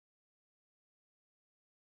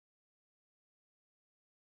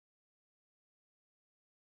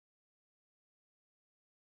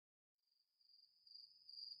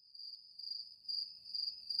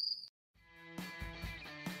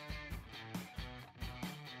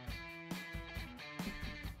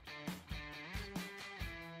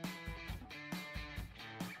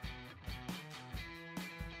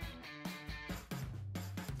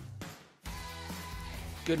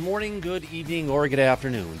Good morning, good evening, or good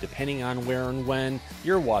afternoon, depending on where and when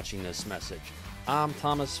you're watching this message. I'm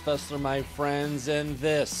Thomas Fessler, my friends, and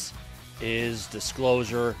this is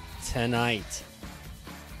Disclosure Tonight.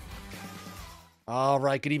 All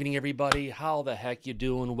right, good evening, everybody. How the heck you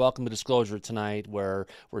doing? Welcome to Disclosure Tonight, where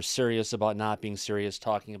we're serious about not being serious,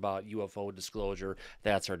 talking about UFO disclosure.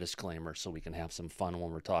 That's our disclaimer, so we can have some fun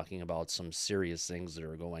when we're talking about some serious things that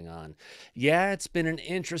are going on. Yeah, it's been an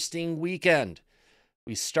interesting weekend.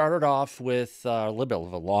 We started off with a little bit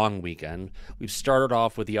of a long weekend. We've started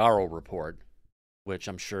off with the RO report, which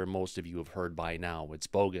I'm sure most of you have heard by now. It's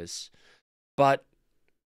bogus. But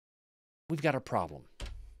we've got a problem.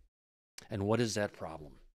 And what is that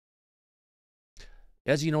problem?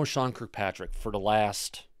 As you know, Sean Kirkpatrick, for the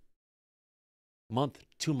last month,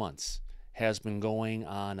 2 months, has been going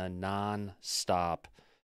on a non-stop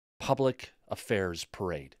public affairs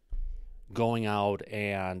parade, going out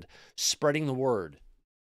and spreading the word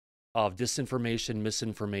of disinformation,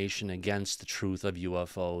 misinformation against the truth of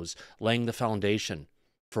UFOs, laying the foundation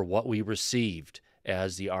for what we received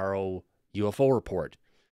as the RO UFO report.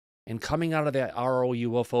 And coming out of that RO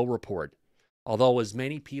UFO report, although as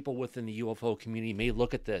many people within the UFO community may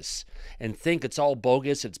look at this and think it's all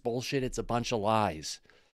bogus, it's bullshit, it's a bunch of lies,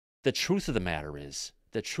 the truth of the matter is,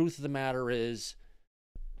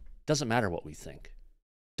 doesn't matter what we think.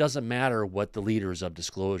 Doesn't matter what the leaders of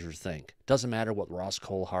Disclosure think. Doesn't matter what Ross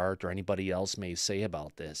Coulthart or anybody else may say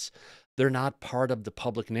about this. They're not part of the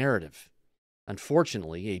public narrative.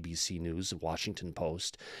 Unfortunately, ABC News, the Washington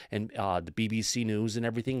Post, and the BBC News and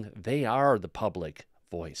everything, they are the public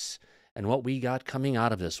voice. And what we got coming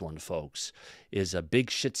out of this one, folks, is a big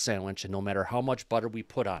shit sandwich, and no matter how much butter we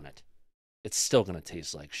put on it, it's still going to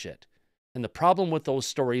taste like shit. And the problem with those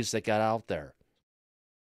stories that got out there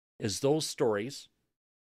is those stories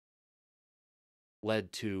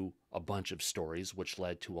led to a bunch of stories, which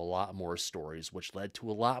led to a lot more stories, which led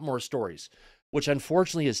to a lot more stories, which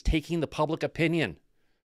unfortunately is taking the public opinion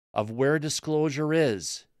of where disclosure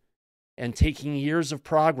is and taking years of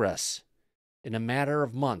progress in a matter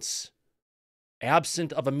of months,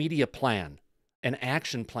 absent of a media plan, an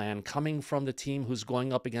action plan coming from the team who's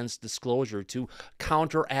going up against disclosure to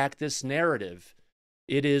counteract this narrative.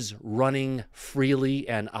 It is running freely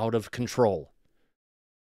and out of control.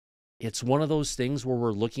 It's one of those things where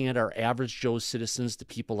we're looking at our average Joe citizens, the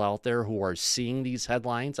people out there who are seeing these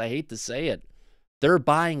headlines. I hate to say it. They're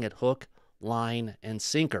buying it hook, line, and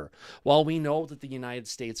sinker. While we know that the United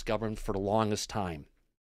States government for the longest time,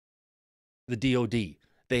 the DOTY,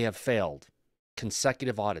 they have failed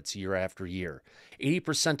consecutive audits year after year.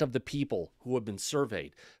 80% of the people who have been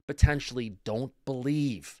surveyed potentially don't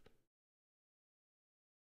believe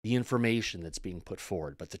the information that's being put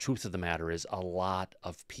forward. But the truth of the matter is a lot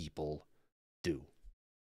of people do.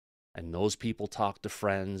 And those people talk to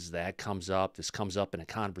friends, this comes up in a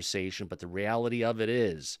conversation, but the reality of it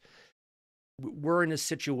is we're in a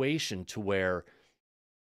situation to where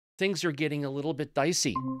things are getting a little bit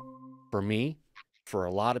dicey for me, for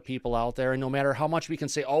a lot of people out there. And no matter how much we can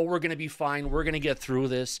say, oh, we're going to be fine, we're going to get through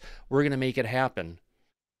this, we're going to make it happen.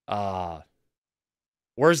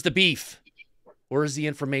 Where's the beef? Where's the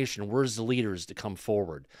information? Where's the leaders to come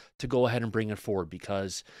forward to go ahead and bring it forward?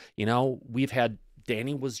 Because, you know, we've had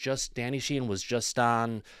Danny Sheehan was just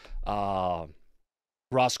on Ross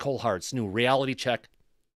Coulthart's new reality check.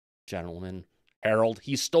 Gentleman, Harold,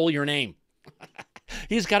 he stole your name.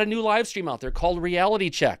 He's got a new live stream out there called Reality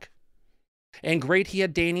Check. And great, he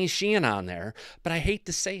had Danny Sheehan on there, but I hate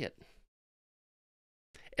to say it.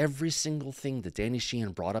 Every single thing that Danny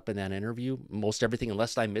Sheehan brought up in that interview, most everything,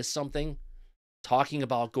 unless I missed something, talking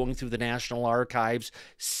about going through the National Archives,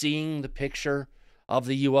 seeing the picture of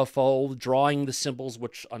the UFO, drawing the symbols,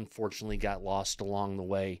 which unfortunately got lost along the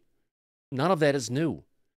way. None of that is new.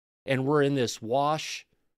 And we're in this wash,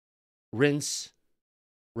 rinse,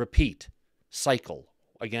 repeat cycle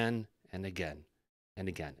again and again and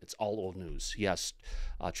again. It's all old news. Yes,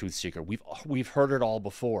 Truth Seeker, we've heard it all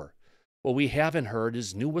before. What we haven't heard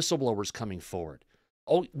is new whistleblowers coming forward.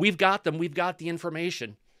 Oh, we've got them. We've got the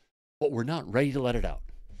information. But we're not ready to let it out.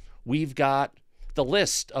 We've got the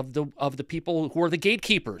list of the people who are the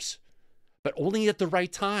gatekeepers, but only at the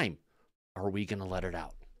right time are we going to let it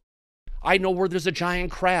out. I know where there's a giant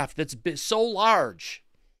craft that's so large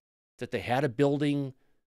that they had a building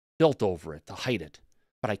built over it to hide it,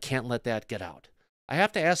 but I can't let that get out. I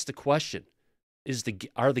have to ask the question,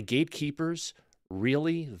 are the gatekeepers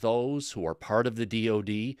really those who are part of the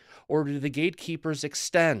DOD, or do the gatekeepers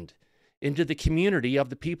extend into the community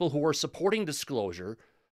of the people who are supporting disclosure,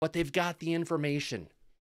 but they've got the information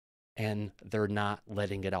and they're not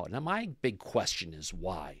letting it out? Now, my big question is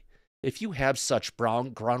why? If you have such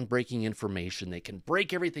groundbreaking information that can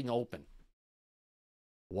break everything open,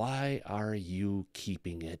 why are you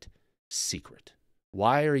keeping it secret?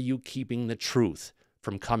 Why are you keeping the truth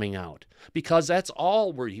from coming out? Because that's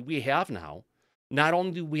all we have now. Not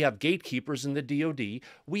only do we have gatekeepers in the DOD,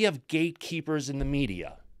 we have gatekeepers in the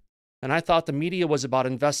media. And I thought the media was about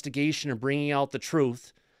investigation and bringing out the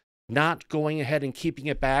truth, not going ahead and keeping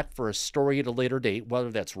it back for a story at a later date, whether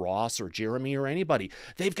that's Ross or Jeremy or anybody.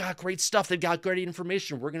 They've got great stuff. They've got great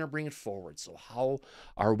information. We're going to bring it forward. So how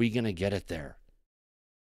are we going to get it there?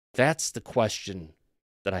 That's the question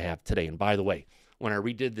that I have today. And by the way, when I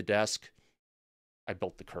redid the desk, I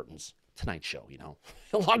built the curtains. Tonight Show, you know,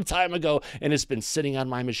 a long time ago, and it's been sitting on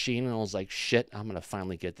my machine, and I was like, shit, I'm going to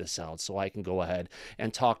finally get this out so I can go ahead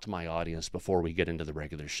and talk to my audience before we get into the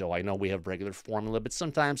regular show. I know we have regular formula, but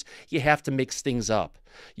sometimes you have to mix things up.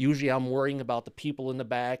 Usually I'm worrying about the people in the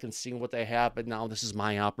back and seeing what they have, but now this is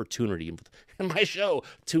my opportunity in my show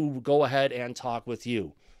to go ahead and talk with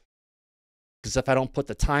you. Because if I don't put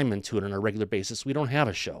the time into it on a regular basis, we don't have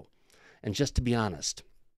a show. And just to be honest,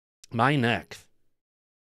 my neck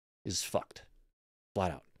is fucked,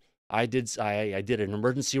 flat out. I did an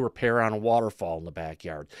emergency repair on a waterfall in the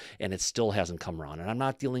backyard, and it still hasn't come around. And I'm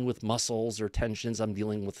not dealing with muscles or tensions. I'm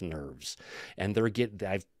dealing with nerves. And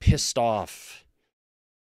I've pissed off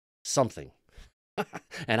something.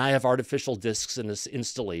 And I have artificial discs in this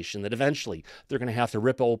installation that eventually they're going to have to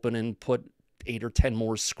rip open and put 8 or 10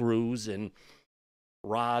 more screws and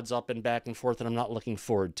rods up and back and forth, and I'm not looking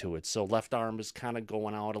forward to it. So left arm is kind of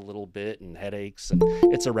going out a little bit and headaches, and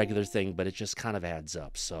it's a regular thing, but it just kind of adds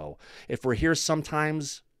up. So if we're here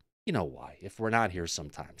sometimes, you know why. If we're not here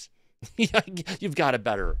sometimes, you've got a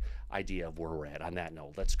better idea of where we're at. On that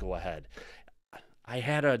note, let's go ahead. I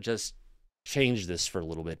had to just change this for a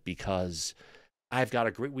little bit because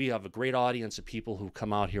we have a great audience of people who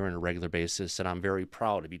come out here on a regular basis, and I'm very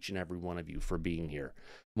proud of each and every one of you for being here.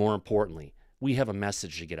 More importantly, we have a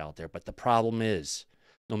message to get out there, but the problem is,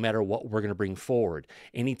 no matter what we're going to bring forward,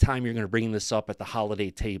 anytime you're going to bring this up at the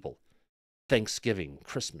holiday table, Thanksgiving,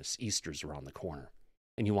 Christmas, Easter's around the corner,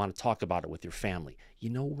 and you want to talk about it with your family,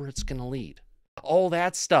 you know where it's going to lead. All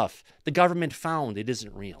that stuff, the government found it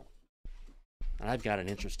isn't real. And I've got an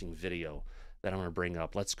interesting video that I'm going to bring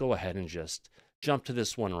up. Let's go ahead and just jump to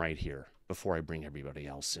this one right here before I bring everybody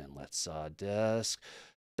else in. Let's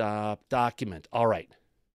desktop document. All right.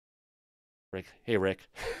 Rick. Hey, Rick.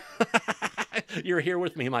 You're here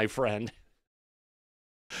with me, my friend.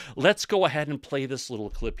 Let's go ahead and play this little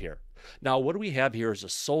clip here. Now, what do we have here is a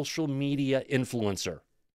social media influencer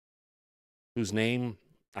whose name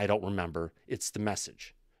I don't remember. It's the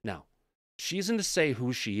message. Now, she's going to say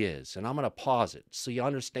who she is, and I'm going to pause it so you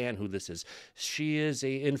understand who this is. She is an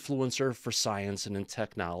influencer for science and in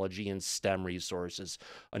technology and STEM resources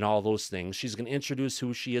and all those things. She's going to introduce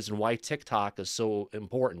who she is and why TikTok is so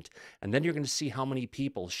important. And then you're going to see how many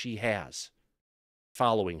people she has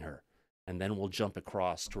following her. And then we'll jump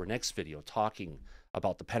across to her next video talking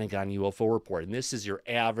about the Pentagon UFO report. And this is your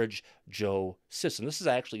average Joe citizen. This is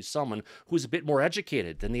actually someone who's a bit more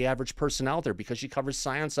educated than the average person out there because she covers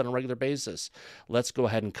science on a regular basis. Let's go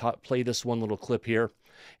ahead and play this one little clip here,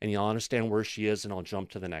 and you'll understand where she is, and I'll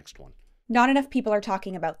jump to the next one. Not enough people are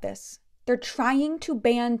talking about this. They're trying to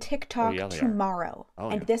ban TikTok tomorrow,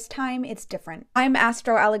 and this time it's different. I'm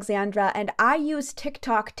Astro Alexandra, and I use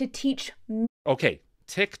TikTok to teach. Okay,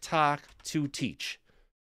 TikTok to teach.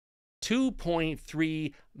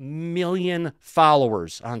 2.3 million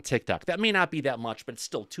followers on TikTok. That may not be that much, but it's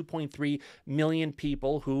still 2.3 million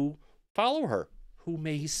people who follow her, who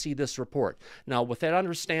may see this report. Now, with that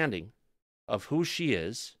understanding of who she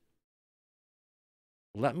is,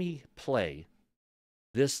 let me play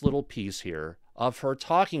this little piece here of her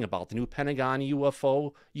talking about the new Pentagon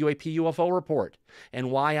UAP UFO report and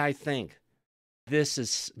why I think this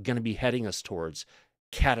is going to be heading us towards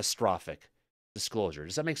catastrophic disclosure.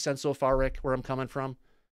 Does that make sense so far, Rick, where I'm coming from?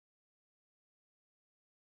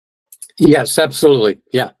 Yes, absolutely.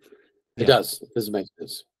 Yeah, it does. This makes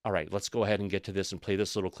sense. All right, let's go ahead and get to this and play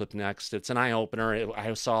this little clip next. It's an eye-opener.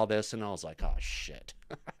 I saw this and I was like, oh, shit.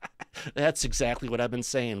 That's exactly what I've been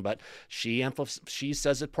saying, but she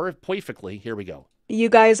says it perfectly. Here we go. You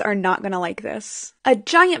guys are not going to like this. A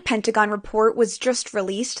giant Pentagon report was just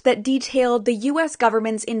released that detailed the U.S.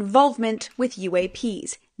 government's involvement with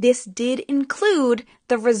UAPs. This did include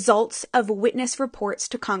the results of witness reports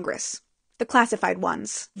to Congress, the classified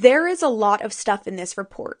ones. There is a lot of stuff in this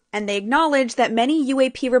report, and they acknowledge that many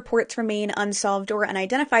UAP reports remain unsolved or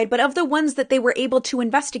unidentified, but of the ones that they were able to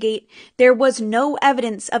investigate, there was no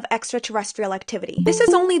evidence of extraterrestrial activity. This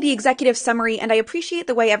is only the executive summary, and I appreciate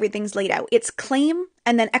the way everything's laid out. It's claim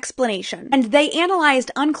and then explanation. And they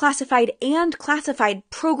analyzed unclassified and classified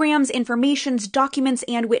programs, informations, documents,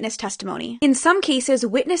 and witness testimony. In some cases,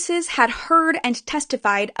 witnesses had heard and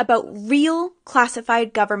testified about real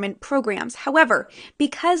classified government programs. However,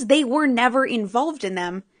 because they were never involved in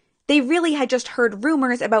them, they really had just heard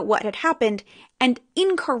rumors about what had happened and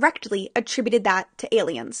incorrectly attributed that to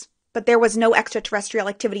aliens. But there was no extraterrestrial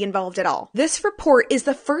activity involved at all. This report is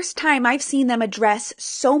the first time I've seen them address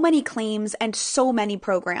so many claims and so many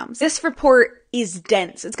programs. This report is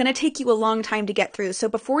dense. It's going to take you a long time to get through, so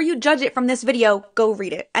before you judge it from this video, go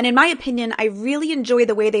read it. And in my opinion, I really enjoy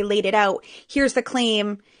the way they laid it out. Here's the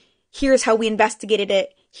claim, here's how we investigated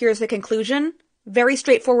it, here's the conclusion. Very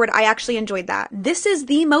straightforward. I actually enjoyed that. This is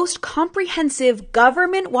the most comprehensive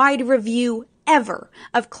government-wide review ever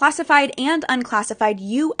of classified and unclassified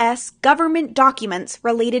U.S. government documents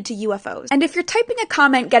related to UFOs. And if you're typing a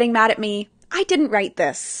comment getting mad at me, I didn't write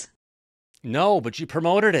this. No, but you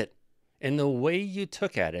promoted it. And the way you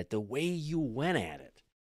took at it, the way you went at it,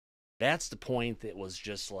 that's the point that was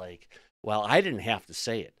just like, well, I didn't have to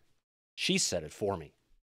say it. She said it for me.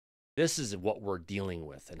 This is what we're dealing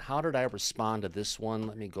with. And how did I respond to this one?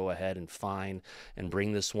 Let me go ahead and find and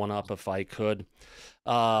bring this one up if I could.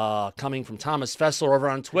 Coming from Thomas Fessler over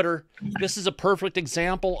on Twitter, this is a perfect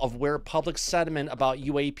example of where public sentiment about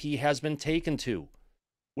UAP has been taken to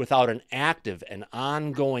without an active and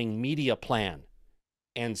ongoing media plan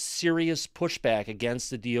and serious pushback against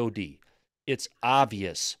the DOD. It's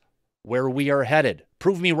obvious where we are headed.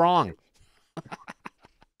 Prove me wrong.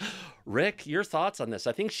 Rick, your thoughts on this?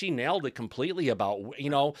 I think she nailed it completely about, you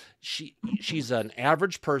know, she's an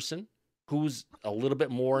average person who's a little bit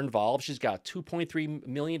more involved. She's got 2.3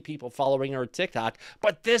 million people following her TikTok,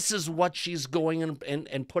 but this is what she's going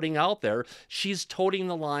and putting out there. She's toting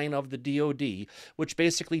the line of the DOD, which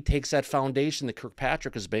basically takes that foundation that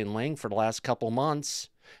Kirkpatrick has been laying for the last couple months,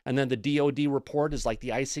 and then the DOD report is like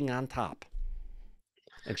the icing on top.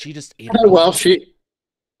 And she just... Well, she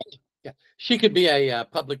could be a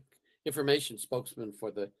public information spokesman for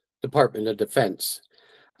the Department of Defense.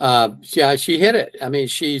 Yeah, she hit it. I mean,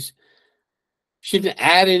 she didn't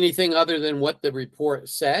add anything other than what the report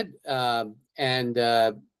said, and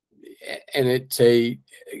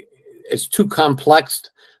it's too complex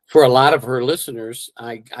for a lot of her listeners.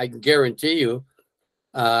 I can guarantee you.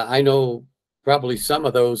 I know probably some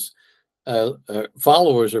of those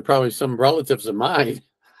followers are probably some relatives of mine,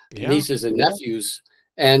 nieces and nephews,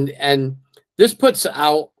 and this puts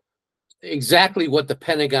out exactly what the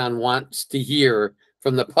Pentagon wants to hear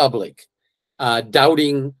from the public,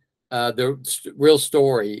 doubting the real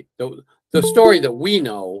story, the story that we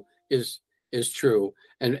know is true,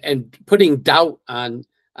 and putting doubt on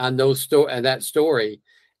that story,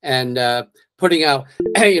 and putting out,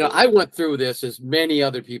 you know, I went through this as many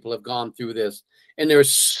other people have gone through this, and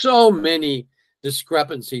there's so many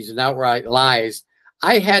discrepancies and outright lies.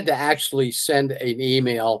 I had to actually send an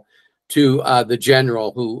email to the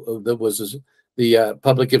general who was the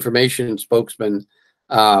public information spokesman,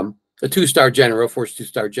 the 2-star general, Force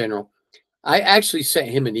 2-star general. I actually sent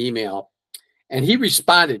him an email, and he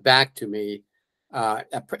responded back to me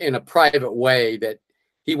in a private way that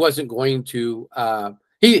he wasn't going to.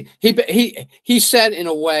 He said in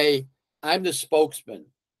a way, "I'm the spokesman.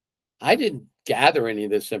 I didn't gather any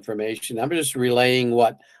of this information. I'm just relaying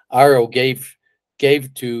what RO gave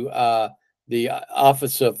to the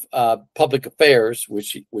Office of Public Affairs,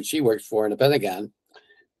 which he works for in the Pentagon,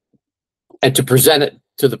 and to present it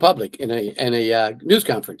to the public in a news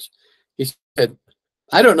conference." He said,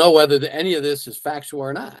 "I don't know whether any of this is factual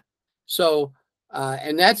or not." So,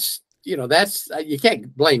 and that's, you know, you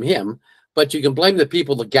can't blame him, but you can blame the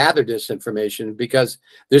people that gathered this information, because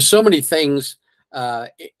there's so many things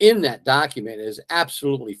in that document is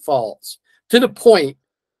absolutely false, to the point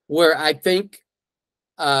where I think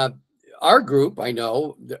our group, I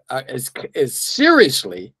know, is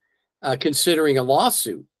seriously considering a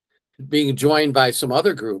lawsuit, being joined by some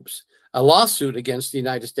other groups, a lawsuit against the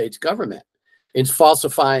United States government in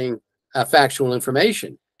falsifying factual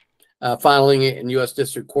information, filing it in U.S.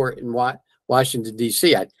 District Court in Washington,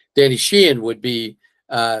 D.C. Danny Sheehan would be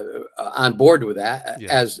on board with that,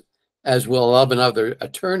 as will 11 other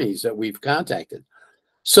attorneys that we've contacted.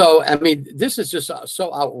 So, I mean, this is just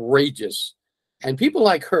so outrageous. And people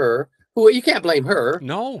like her, who you can't blame her.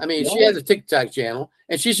 No. I mean, she has a TikTok channel,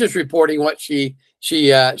 and she's just reporting what she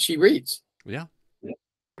reads. Yeah.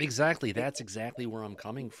 Exactly. That's exactly where I'm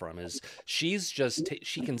coming from. Is she's just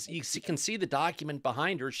you can see the document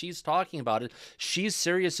behind her. She's talking about it. She's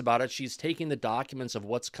serious about it. She's taking the documents of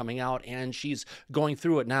what's coming out, and she's going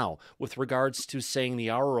through it now with regards to saying the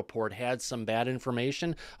Hour report had some bad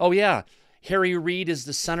information. Oh yeah, Harry Reid is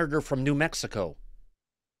the senator from New Mexico.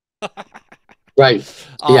 Right.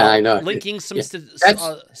 Yeah, I know. Linking some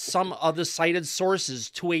Yeah, some of the cited sources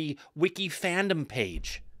to a wiki fandom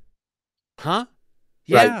page. Huh?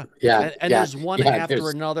 Yeah. right. Yeah. And Yeah. there's one Yeah, after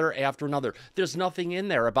another after another. There's nothing in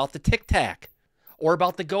there about the Tic Tac or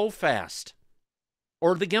about the Go Fast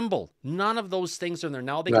or the gimbal. None of those things are in there.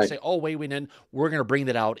 Now they can right. say, oh, wait, we're going to bring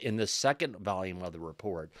that out in the second volume of the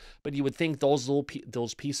report. But you would think those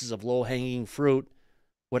those pieces of low-hanging fruit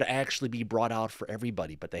would actually be brought out for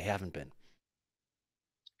everybody, but they haven't been.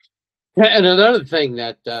 And another thing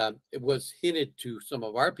that it was hinted to some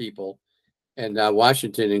of our people in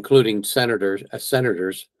Washington, including senator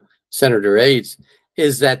aides,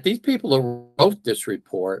 is that these people who wrote this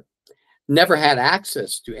report never had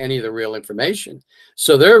access to any of the real information.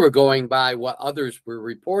 So they were going by what others were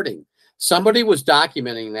reporting. Somebody was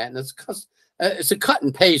documenting that, and it's a cut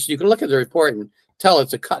and paste. You can look at the report and tell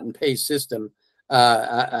it's a cut and paste system,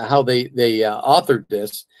 how they authored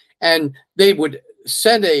this. And they would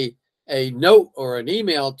send a note or an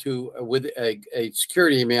email with a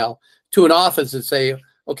security email to an office and say,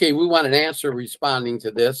 okay, we want an answer responding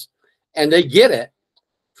to this. And they get it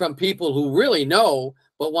from people who really know,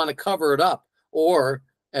 but want to cover it up. Or,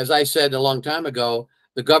 as I said a long time ago,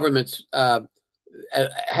 the government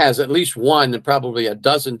has at least one and probably a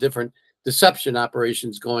dozen different deception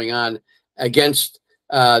operations going on against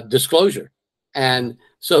disclosure. And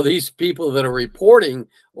so these people that are reporting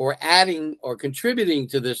or adding or contributing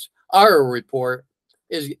to this our report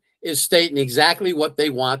is stating exactly what they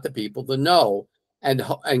want the people to know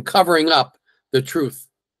and covering up the truth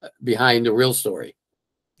behind the real story.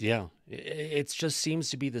 Yeah, it just seems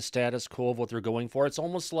to be the status quo of what they're going for. It's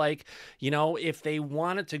almost like, if they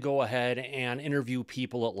wanted to go ahead and interview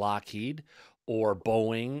people at Lockheed or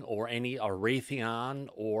Boeing or Raytheon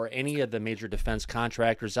or any of the major defense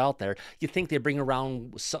contractors out there, you think they bring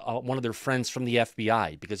around one of their friends from the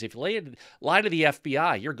FBI, because if you lie to the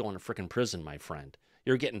FBI, you're going to freaking prison, my friend.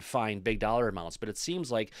 You're getting fined big dollar amounts. But it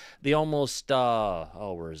seems like they almost,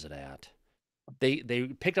 where is it at?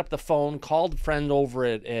 They picked up the phone, called a friend over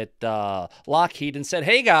at Lockheed and said,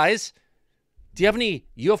 hey, guys, do you have any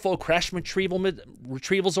UFO crash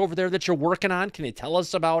retrievals over there that you're working on? Can you tell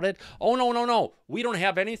us about it? Oh, no. We don't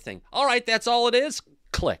have anything. All right, that's all it is.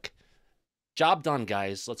 Click. Job done,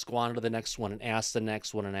 guys. Let's go on to the next one and ask the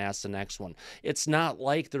next one and ask the next one. It's not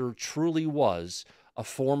like there truly was a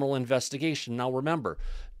formal investigation. Now, remember,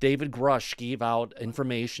 David Grush gave out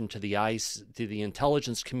information to the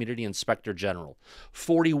Intelligence Community Inspector General,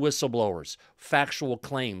 40 whistleblowers, factual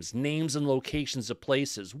claims, names and locations of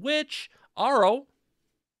places, which RO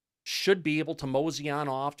should be able to mosey on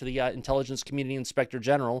off to the Intelligence Community Inspector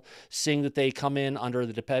General, seeing that they come in under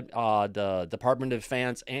the Department of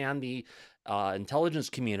Defense and the intelligence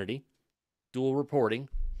community, dual reporting.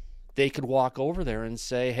 They could walk over there and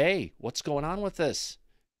say, hey, what's going on with this?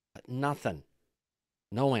 But nothing.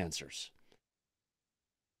 No answers.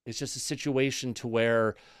 It's just a situation to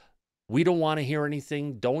where we don't want to hear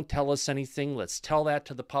anything. Don't tell us anything. Let's tell that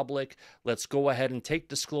to the public. Let's go ahead and take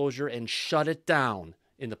disclosure and shut it down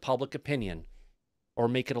in the public opinion, or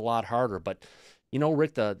make it a lot harder. But,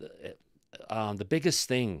 Rick, the biggest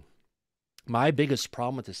thing, my biggest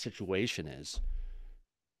problem with this situation is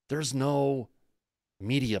there's no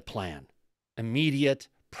media plan, immediate,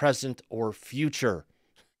 present, or future,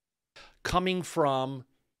 coming from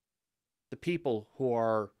the people who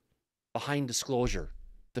are behind disclosure,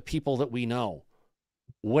 the people that we know.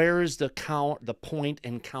 Where is the point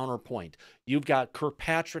and counterpoint? You've got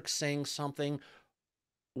Kirkpatrick saying something.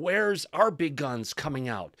 Where's our big guns coming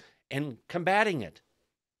out and combating it?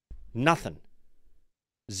 Nothing.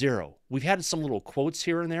 Zero. We've had some little quotes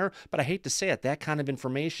here and there, but I hate to say it, that kind of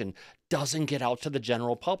information doesn't get out to the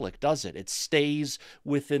general public, does it? It stays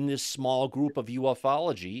within this small group of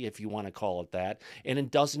ufology, if you want to call it that, and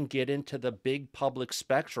it doesn't get into the big public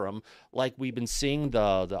spectrum like we've been seeing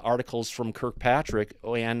the articles from Kirkpatrick,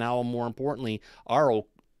 and now, more importantly, Aro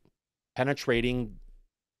penetrating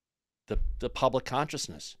the public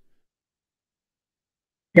consciousness.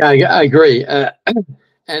 Yeah, I agree.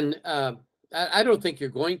 And I don't think you're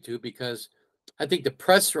going to, because I think the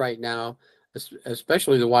press right now,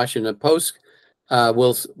 especially the Washington Post,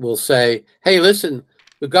 will say, hey, listen,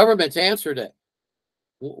 the government's answered it.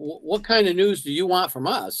 What kind of news do you want from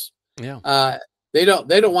us? Yeah. They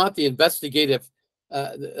don't want the investigative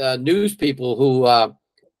news people who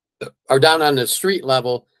are down on the street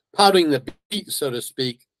level, pouting the beat, so to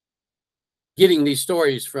speak, getting these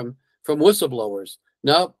stories from whistleblowers.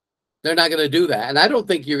 No, they're not going to do that. And I don't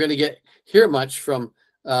think you're going to hear much from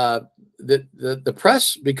the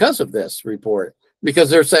press because of this report. because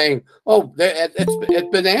they're saying, "Oh, it's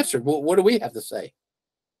been answered." Well, what do we have to say?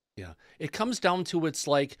 Yeah, it comes down to, it's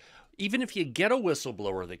like, even if you get a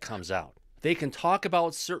whistleblower that comes out, they can talk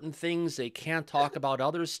about certain things, they can't talk about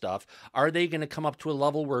other stuff. Are they going to come up to a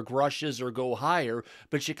level where Grush is or go higher?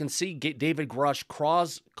 But you can see David Grush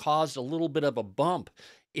caused a little bit of a bump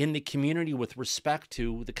in the community with respect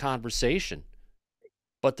to the conversation.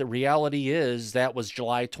 But the reality is that was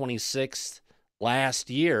July 26th last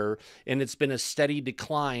year, and it's been a steady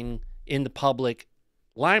decline in the public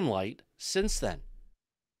limelight since then.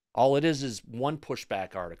 All it is one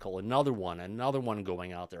pushback article, another one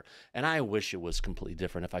going out there. And I wish it was completely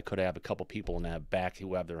different. If I could have a couple people in that back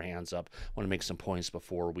who have their hands up, I want to make some points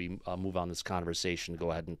before we move on this conversation.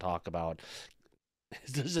 Go ahead and talk about,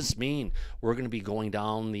 does this mean we're going to be going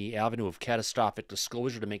down the avenue of catastrophic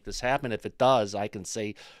disclosure to make this happen? If it does, I can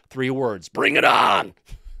say 3 words: bring it on.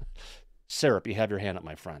 Syrup, you have your hand up,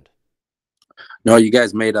 my friend. No, you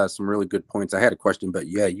guys made some really good points. I had a question, but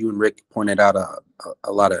yeah, you and Rick pointed out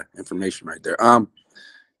a lot of information right there.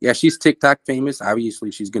 Yeah, she's TikTok famous.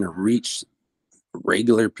 Obviously, she's gonna reach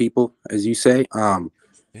regular people, as you say.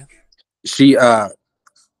 Yeah. She, I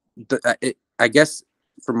guess,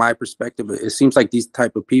 from my perspective, it seems like these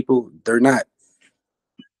type of people, they're not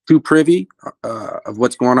too privy of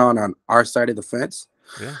what's going on our side of the fence.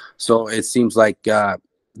 Yeah. So it seems like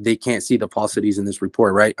they can't see the falsities in this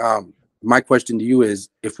report, right? My question to you is,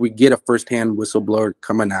 if we get a firsthand whistleblower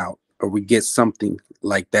coming out, or we get something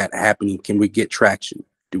like that happening, can we get traction?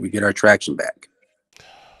 Do we get our traction back?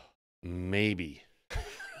 Maybe.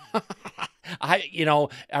 Are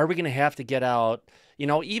we going to have to get out,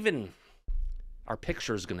 even our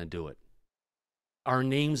picture is going to do it. Our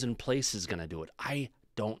names and place is going to do it. I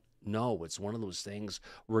don't know. It's one of those things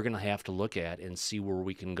we're going to have to look at and see where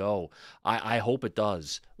we can go. I hope it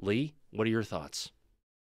does. Lee, what are your thoughts?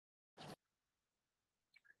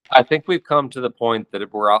 I think we've come to the point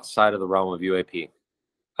that we're outside of the realm of UAP.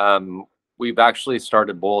 We've actually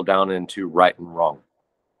started to boil down into right and wrong.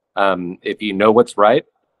 If you know what's right,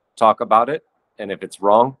 talk about it. And if it's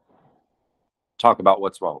wrong, talk about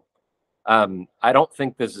what's wrong. I don't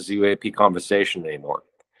think this is a UAP conversation anymore.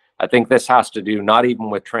 I think this has to do not even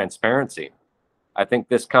with transparency. I think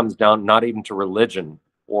this comes down not even to religion,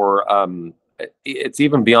 or it's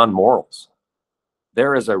even beyond morals.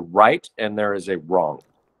 There is a right and there is a wrong.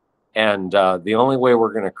 And the only way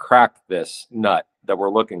we're going to crack this nut that we're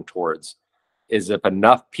looking towards is if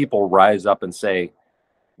enough people rise up and say,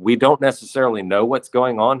 we don't necessarily know what's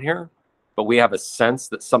going on here, but we have a sense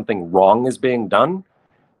that something wrong is being done,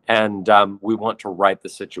 and we want to right the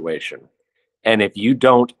situation. And if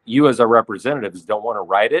you as our representatives don't want to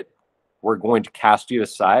right it, we're going to cast you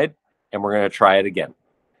aside and we're going to try it again.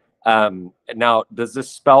 Now, does this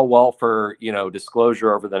spell well for,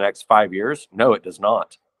 disclosure over the next 5 years? No, it does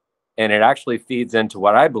not. And it actually feeds into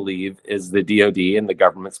what I believe is the DOD and the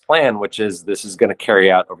government's plan, which is this is going to carry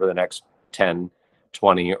out over the next 10,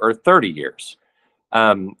 20, or 30 years.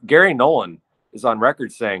 Gary Nolan is on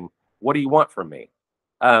record saying, what do you want from me?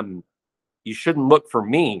 You shouldn't look for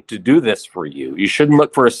me to do this for you. You shouldn't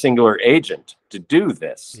look for a singular agent to do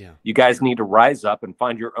this. Yeah. You guys need to rise up and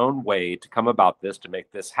find your own way to come about this, to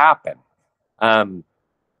make this happen.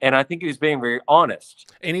 And I think he was being very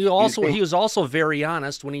honest. And he was also very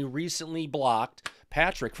honest when he recently blocked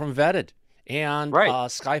Patrick from Vetted and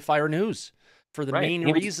Skyfire News for the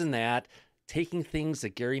main reason that taking things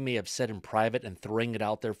that Gary may have said in private and throwing it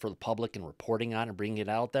out there for the public and reporting on and bringing it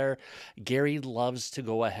out there, Gary loves to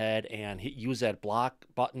go ahead and use that block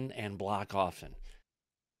button and block often.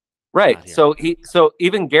 Right. So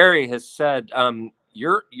even Gary has said,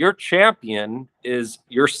 your champion is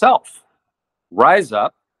yourself. Rise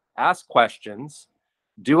up. Ask questions,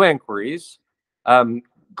 do inquiries,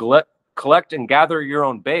 collect and gather your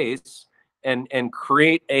own base, and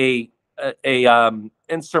create a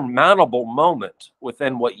insurmountable moment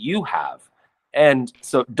within what you have. And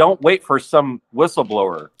so don't wait for some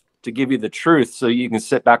whistleblower to give you the truth so you can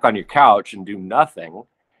sit back on your couch and do nothing.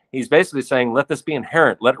 He's basically saying, let this be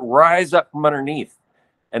inherent, let it rise up from underneath,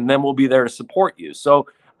 and then we'll be there to support you. So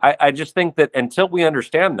I just think that until we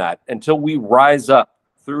understand that, until we rise up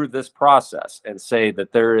through this process and say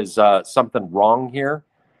that there is something wrong here,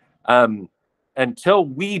 until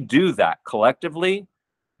we do that collectively,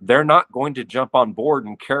 they're not going to jump on board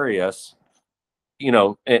and carry us,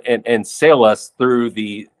 and sail us through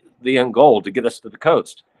the end goal to get us to the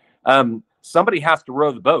coast. Somebody has to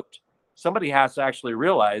row the boat. Somebody has to actually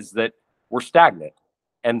realize that we're stagnant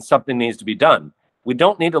and something needs to be done. We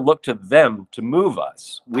don't need to look to them to move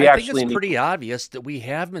us. I think it's pretty obvious that we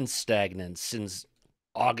have been stagnant since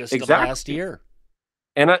August of last year.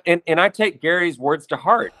 And I take Gary's words to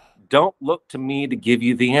heart. Don't look to me to give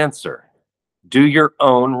you the answer. Do your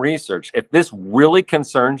own research. If this really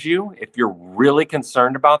concerns you, if you're really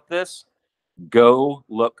concerned about this, go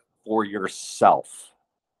look for yourself.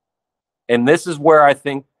 And this is where I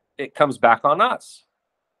think it comes back on us.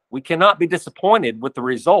 We cannot be disappointed with the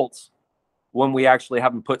results when we actually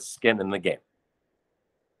haven't put skin in the game.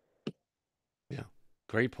 Yeah.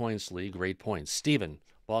 Great points, Lee. Great points. Stephen,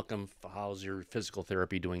 welcome. How's your physical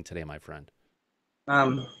therapy doing today, my friend?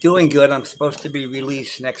 Doing good. I'm supposed to be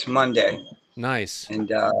released next Monday. Nice.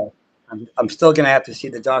 And I'm still going to have to see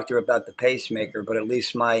the doctor about the pacemaker, but at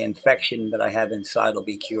least my infection that I have inside will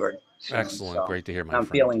be cured soon. Excellent. So great to hear, my I'm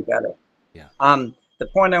friend. feeling better. Yeah. The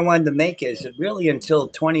point I wanted to make is that really until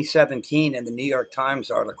 2017 in the New York Times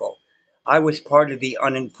article, I was part of the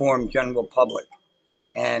uninformed general public.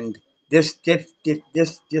 And this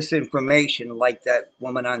disinformation, like that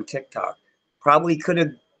woman on TikTok, probably could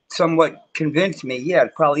have somewhat convinced me, yeah,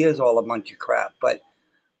 it probably is all a bunch of crap. But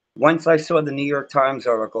once I saw the New York Times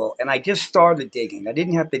article, and I just started digging, I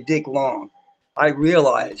didn't have to dig long, I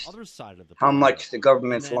realized how much the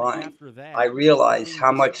government's lying. I realized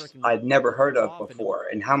how much I've never heard of before,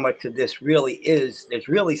 and how much of this really is, there's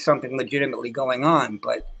really something legitimately going on.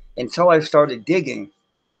 But until I started digging,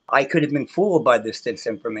 I could have been fooled by this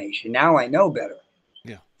disinformation. Now I know better.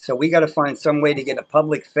 Yeah. So we got to find some way to get a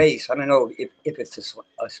public face. I don't know if it's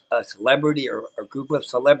a celebrity or a group of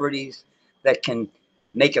celebrities that can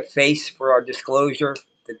make a face for our disclosure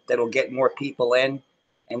that'll get more people in.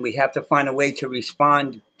 And we have to find a way to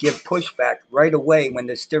respond, give pushback right away when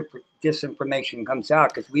this disinformation comes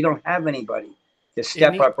out, because we don't have anybody to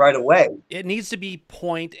step up right away. It needs to be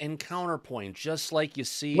point and counterpoint, just like you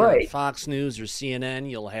see Right. on Fox News or CNN.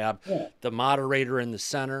 You'll have the moderator in the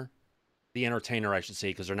center, the entertainer, I should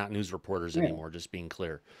say, because they're not news reporters anymore, just being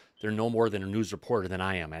clear. They're no more than a news reporter than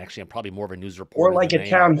I am. Actually, I'm probably more of a news reporter. Or like than a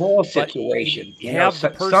town hall situation. You have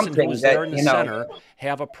the person who's there in the center, center,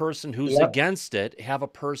 have a person who's against it, have a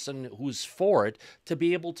person who's for it, to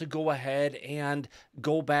be able to go ahead and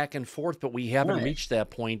go back and forth. But we haven't reached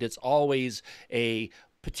that point. It's always a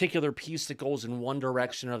particular piece that goes in one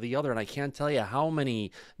direction or the other. And I can't tell you how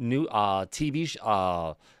many new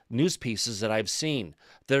TV news pieces that I've seen.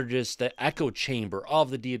 They're just the echo chamber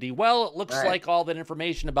of the DOTY. Well, it looks like all that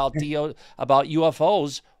information about about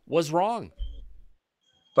UFOs was wrong.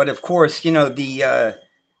 But of course, you know, the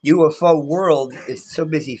UFO world is so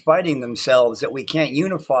busy fighting themselves that we can't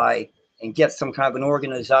unify and get some kind of an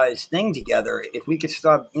organized thing together. If we could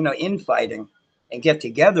stop, you know, infighting and get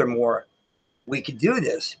together more, we could do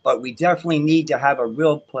this. But we definitely need to have a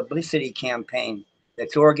real publicity campaign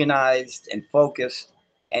that's organized and focused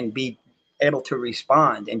and be able to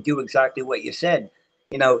respond and do exactly what you said.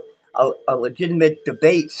 You know, a legitimate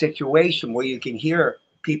debate situation where you can hear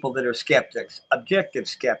people that are skeptics, objective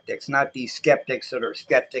skeptics, not these skeptics that are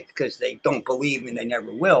skeptics because they don't believe and they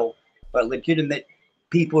never will, but legitimate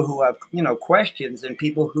people who have, you know, questions, and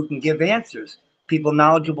people who can give answers, people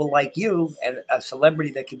knowledgeable like you, and a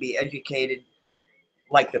celebrity that can be educated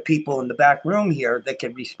like the people in the back room here that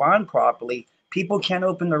can respond properly. People can't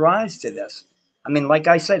open their eyes to this. I mean, like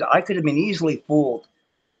I said, I could have been easily fooled,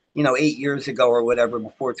 you know, 8 years ago or whatever,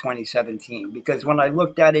 before 2017, because when I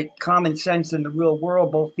looked at it, common sense in the real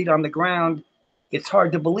world, both feet on the ground, it's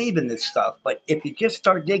hard to believe in this stuff. But if you just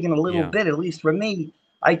start digging a little bit, at least for me,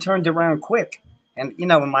 I turned around quick, and, you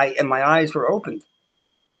know, my eyes were opened.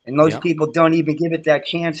 And most people don't even give it that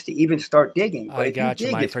chance to even start digging. But I got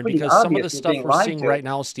you, my friend, because some of the stuff we're seeing right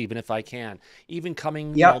now, Stephen, if I can, even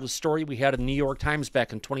coming, you know, the story we had in the New York Times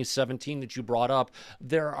back in 2017 that you brought up,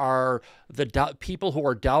 there are the people who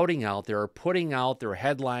are doubting out there, are putting out their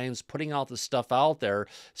headlines, putting out the stuff out there,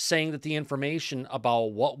 saying that the information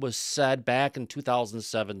about what was said back in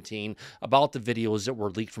 2017 about the videos that were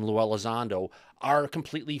leaked from Elizondo are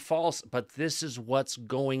completely false. But this is what's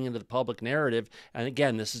going into the public narrative. And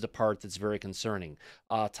again, this is the part that's very concerning.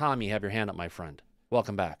 Tom, you have your hand up, my friend.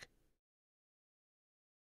 Welcome back.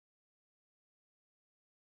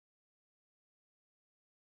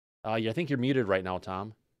 I think you're muted right now,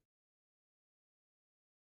 Tom.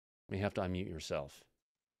 You may have to unmute yourself.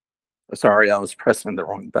 Sorry, I was pressing the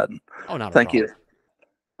wrong button. Oh, not a Thank problem. you.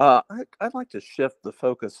 I'd like to shift the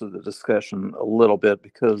focus of the discussion a little bit,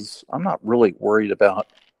 because I'm not really worried about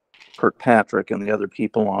Kirkpatrick and the other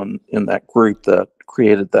people in that group that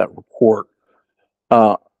created that report.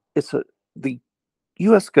 The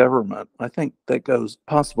U.S. government, I think, that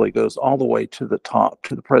possibly goes all the way to the top,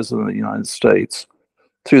 to the President of the United States,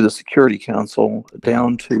 through the Security Council,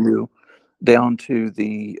 down to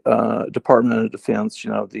the Department of Defense, you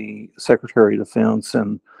know, the Secretary of Defense,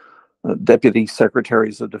 and deputy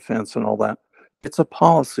secretaries of defense and all that. It's a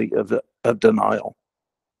policy of denial,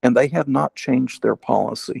 and they have not changed their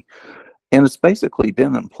policy. And it's basically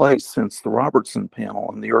been in place since the Robertson panel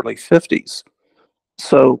in the early 50s.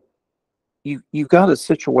 So you got a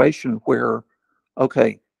situation where,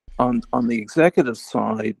 okay, on the executive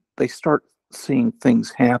side, they start seeing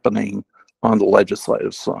things happening on the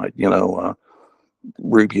legislative side,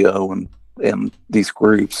 Rubio and these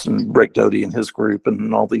groups, and Rick Doty and his group,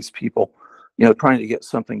 and all these people, trying to get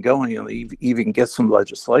something going, and even get some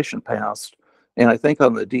legislation passed. And I think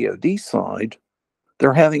on the DOD side,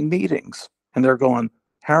 they're having meetings and they're going,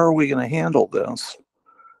 how are we going to handle this?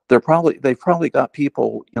 They've probably got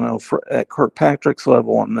people, at Kirkpatrick's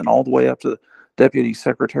level, and then all the way up to the Deputy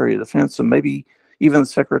Secretary of Defense, and maybe even the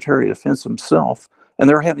Secretary of Defense himself. And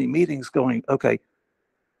they're having meetings going, okay,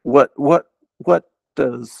 what do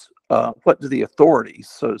the authorities,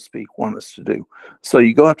 so to speak, want us to do? So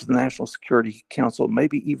you go up to the National Security Council,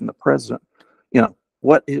 maybe even the president,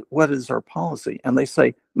 what is our policy? And they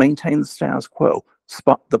say, maintain the status quo.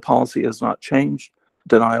 The policy has not changed.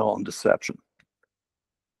 Denial and deception.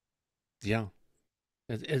 Yeah.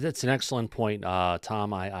 It's an excellent point,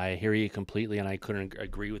 Tom. I hear you completely, and I couldn't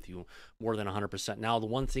agree with you more than 100%. Now, the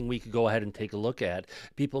one thing we could go ahead and take a look at,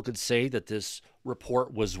 people could say that this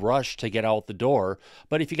report was rushed to get out the door,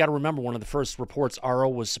 but if you got to remember, one of the first reports RO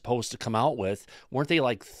was supposed to come out with, weren't they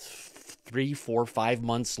like 3, 4, 5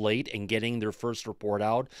 months late in getting their first report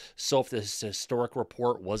out? So if this historic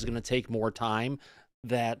report was going to take more time,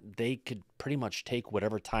 that they could pretty much take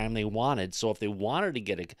whatever time they wanted. So if they wanted to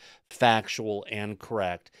get it factual and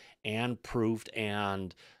correct and proved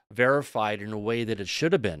and verified in a way that it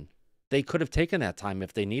should have been, they could have taken that time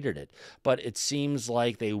if they needed it. But it seems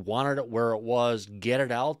like they wanted it where it was, get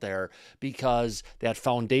it out there, because that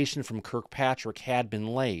foundation from Kirkpatrick had been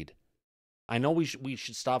laid. I know we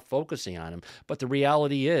should stop focusing on him, but the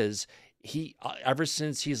reality is, he ever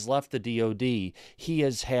since he's left the DOD, he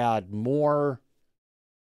has had more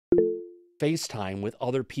FaceTime with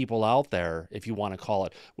other people out there, if you want to call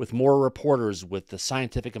it, with more reporters, with the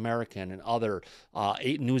Scientific American and other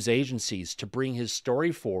news agencies, to bring his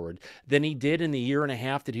story forward than he did in the year and a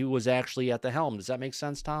half that he was actually at the helm. Does that make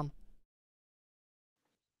sense, Tom?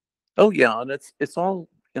 Oh yeah, and it's all,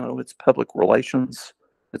 it's public relations,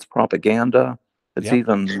 it's propaganda, it's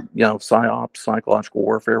even psyops, psychological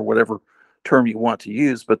warfare, whatever term you want to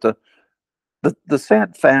use. But the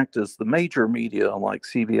sad fact is, the major media like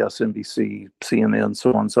CBS, NBC, CNN,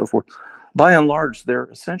 so on and so forth, by and large, they're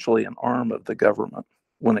essentially an arm of the government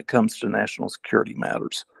when it comes to national security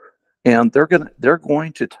matters, and they're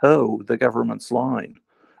going to toe the government's line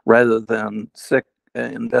rather than sick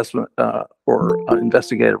investment or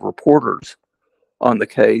investigative reporters on the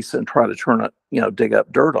case and try to turn it, dig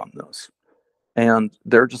up dirt on this, and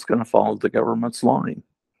they're just going to follow the government's line.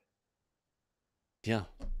 Yeah.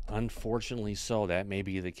 Unfortunately so, that may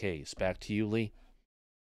be the case. Back to you, Lee.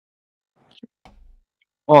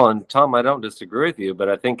 Well, and Tom, I don't disagree with you, but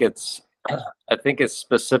I think it's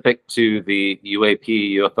specific to the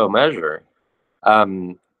UAP UFO measure.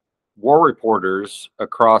 War reporters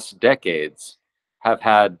across decades have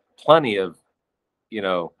had plenty of,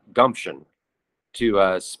 gumption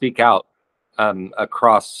to speak out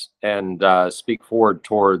across and speak forward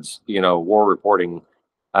towards, war reporting.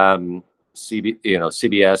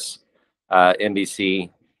 CBS, NBC,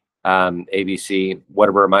 ABC,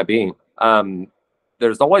 whatever it might be.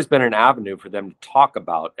 There's always been an avenue for them to talk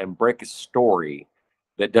about and break a story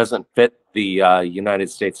that doesn't fit the United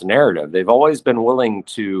States narrative. They've always been willing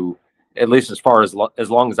to, at least as far as as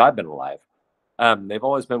long as I've been alive, they've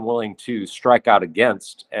always been willing to strike out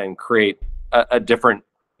against and create a different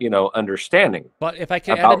understanding. But if I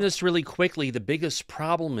can add in this really quickly, the biggest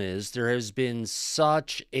problem is there has been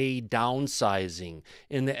such a downsizing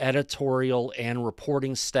in the editorial and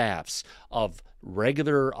reporting staffs of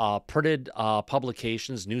regular printed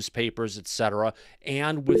publications, newspapers, etc.,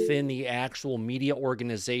 and within the actual media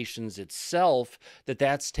organizations itself,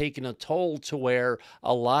 that's taken a toll to where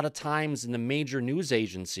a lot of times in the major news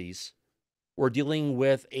agencies, we're dealing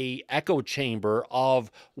with a echo chamber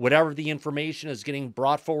of whatever the information is getting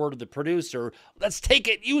brought forward to the producer. Let's take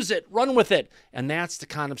it, use it, run with it. And that's the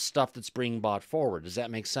kind of stuff that's being brought forward. Does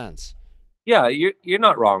that make sense? Yeah, you're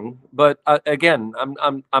not wrong. But again,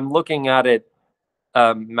 I'm looking at it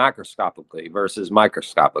macroscopically versus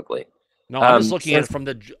microscopically. No, I'm just looking at it from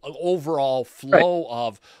the overall flow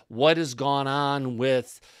of what has gone on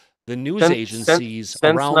with the news agencies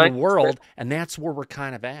around the world, and that's where we're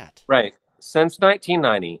kind of at. Right. Since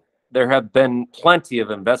 1990, there have been plenty of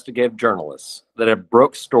investigative journalists that have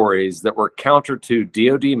broke stories that were counter to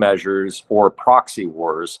DOD measures or proxy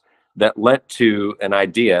wars that led to an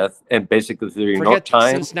idea, and basically through the New York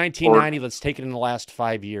Times. Since 1990, let's take it in the last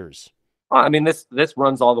 5 years. I mean, this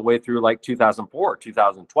runs all the way through like 2004,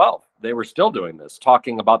 2012. They were still doing this,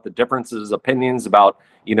 talking about the differences, opinions about,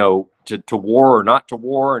 you know, to war or not to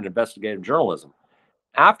war, and investigative journalism.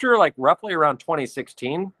 After like roughly around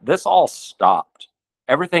 2016, this all stopped.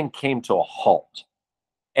 Everything came to a halt.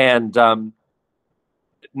 And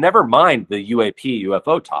never mind the UAP,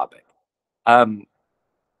 UFO topic.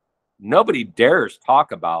 Nobody dares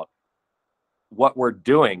talk about what we're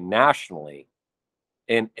doing nationally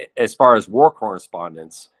in as far as war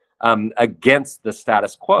correspondence against the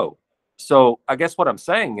status quo. So I guess what I'm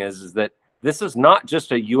saying is that this is not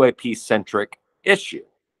just a UAP centric issue.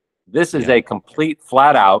 This is a complete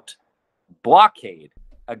flat out blockade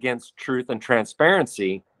against truth and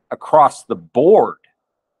transparency across the board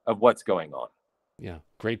of what's going on. Yeah,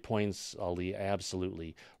 great points, Ali.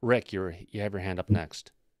 Absolutely. Rick, you have your hand up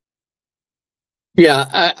next.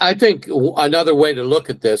 Yeah, I think another way to look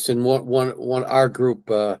at this, and one our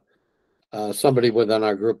group, somebody within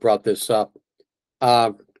our group brought this up.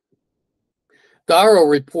 The RO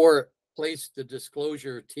report placed the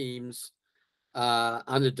disclosure teams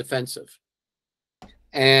on the defensive,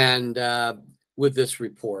 and with this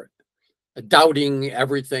report, doubting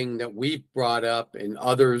everything that we've brought up and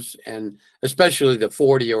others, and especially the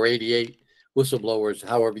 40 or 88 whistleblowers,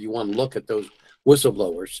 however you want to look at those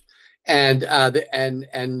whistleblowers. And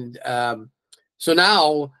so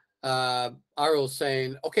now RO's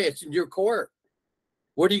saying, okay, it's in your court.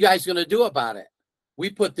 What are you guys going to do about it? We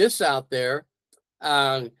put this out there.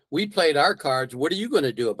 We played our cards. What are you going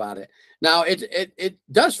to do about it? Now, it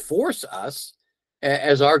does force us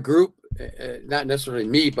as our group, not necessarily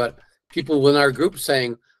me, but people within our group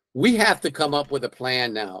saying, we have to come up with a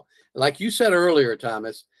plan now. Like you said earlier,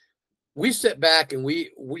 Thomas, we sit back and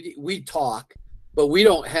we talk, but we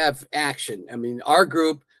don't have action. I mean, our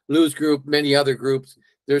group, Lou's group, many other groups,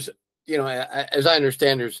 there's, you know, as I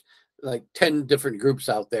understand, there's like 10 different groups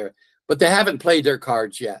out there, but they haven't played their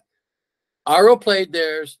cards yet. RO played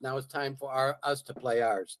theirs. Now it's time for us to play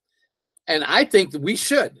ours. And I think that we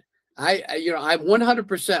should. I'm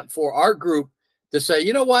 100% for our group to say,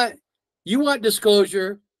 you know what? You want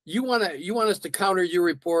disclosure. You want us to counter your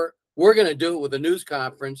report. We're going to do it with a news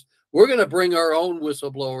conference. We're going to bring our own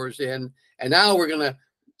whistleblowers in. And now we're going to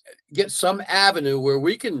get some avenue where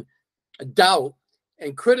we can doubt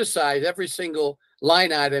and criticize every single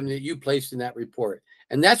line item that you placed in that report.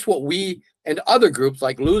 And that's what we and other groups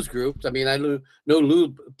like Lou's groups. I mean, I know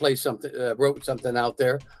Lou placed something, wrote something out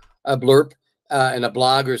there, a blurb in a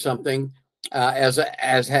blog or something, as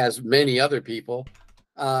has many other people.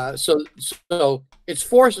 So it's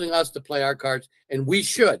forcing us to play our cards, and we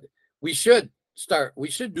should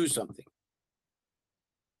do something.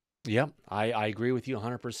 Yeah, I agree with you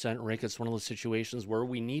 100%, Rick. It's one of those situations where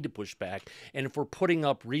we need to push back. And if we're putting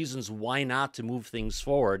up reasons why not to move things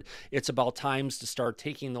forward, it's about times to start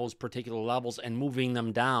taking those particular levels and moving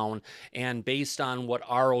them down. And based on what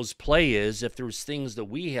RO's play is, if there's things that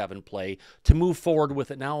we have in play, to move forward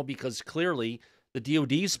with it now, because clearly the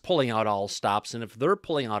DOD's pulling out all stops. And if they're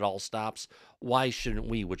pulling out all stops, why shouldn't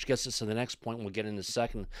we? Which gets us to the next point. We'll get in a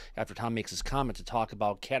second after Tom makes his comment to talk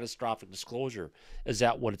about catastrophic disclosure. Is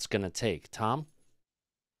that what it's going to take? Tom?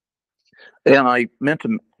 And I meant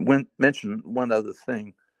to mention one other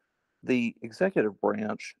thing. The executive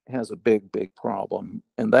branch has a big problem,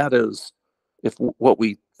 and that is if what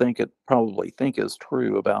we probably think is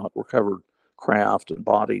true about recovered craft and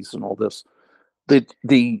bodies and all this,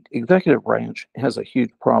 the executive branch has a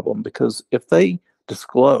huge problem, because if they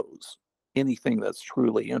disclose anything that's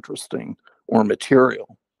truly interesting or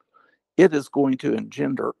material, it is going to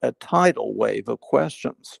engender a tidal wave of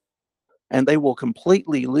questions, and they will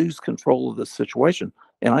completely lose control of the situation.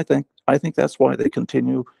 And I think that's why they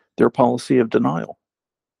continue their policy of denial.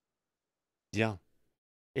 Yeah.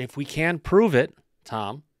 If we can't prove it,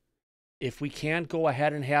 Tom, if we can't go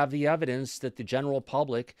ahead and have the evidence that the general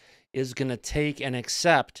public is going to take and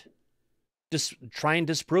accept, just try and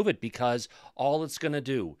disprove it, because all it's going to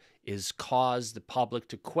do is cause the public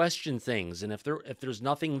to question things. And if there's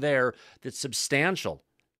nothing there that's substantial,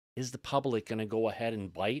 is the public going to go ahead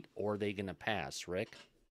and bite, or are they going to pass, Rick?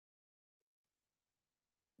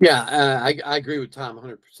 Yeah, I agree with Tom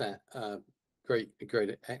 100%. Great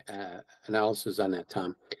analysis on that,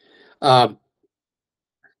 Tom.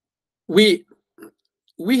 We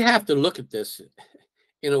have to look at this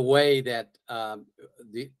in a way that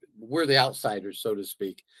we're the outsiders, so to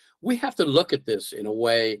speak. We have to look at this in a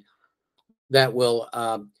way that will,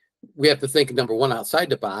 we have to think, number one, outside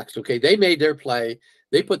the box. Okay, they made their play.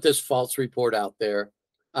 They put this false report out there.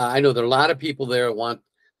 I know there are a lot of people there who want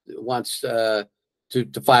to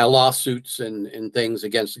file lawsuits and things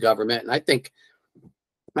against the government. And I think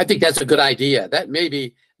that's a good idea. That may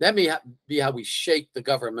be how we shake the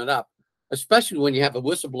government up, especially when you have a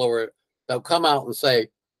whistleblower that'll come out and say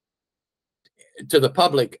to the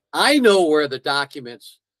public, I know where the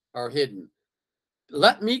documents are hidden.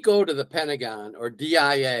 Let me go to the Pentagon or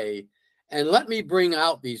DIA and let me bring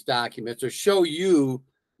out these documents or show you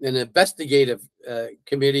an investigative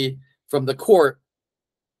committee from the court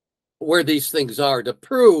where these things are to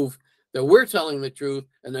prove that we're telling the truth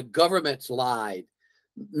and the government's lied.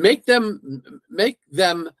 Make them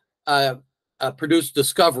produce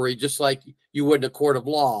discovery just like you would in a court of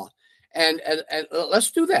law. And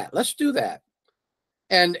let's do that. Let's do that.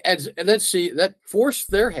 And let's see that force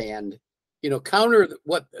their hand, counter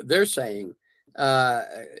what they're saying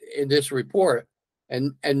in this report,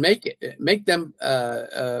 and make them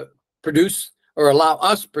produce or allow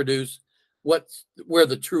us produce where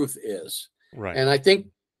the truth is. Right. And I think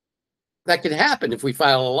that can happen if we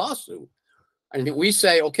file a lawsuit. And we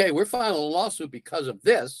say, okay, we're filing a lawsuit because of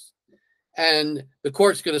this, and the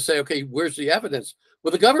court's going to say, okay, where's the evidence?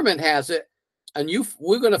 Well, the government has it, and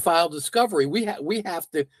we're going to file discovery. We have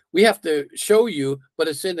to show you, but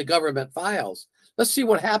it's in the government files. Let's see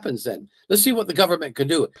what happens then. Let's see what the government can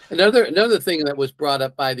do. Another thing that was brought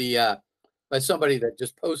up by by somebody that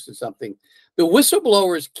just posted something. The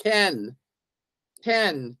whistleblowers can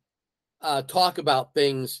talk about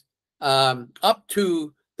things up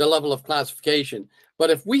to the level of classification. But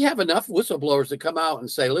if we have enough whistleblowers to come out and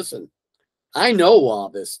say, listen, I know all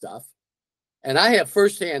this stuff, and I have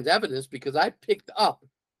firsthand evidence because I picked up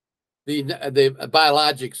the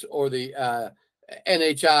biologics or the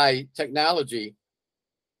NHI technology,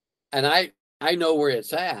 and I know where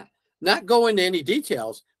it's at. Not go into any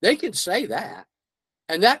details. They can say that,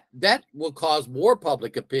 and that will cause more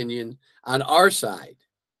public opinion on our side.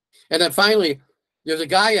 And then finally, there's a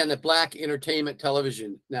guy on the Black Entertainment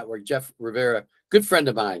Television Network, Jeff Rivera, good friend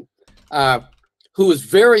of mine, who is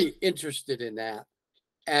very interested in that.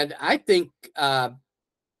 And I think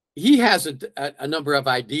he has a number of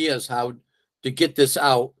ideas how to get this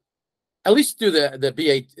out, at least through the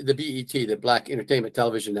BET, the Black Entertainment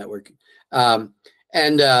Television Network. And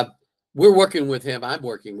we're working with him. I'm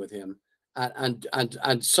working with him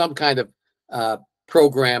on some kind of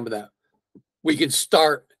program that we can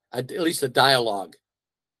start at least a dialogue.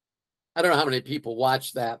 I don't know how many people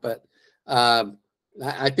watch that, but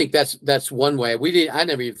I think that's one way. I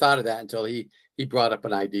never even thought of that until he brought up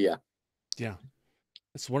an idea. Yeah.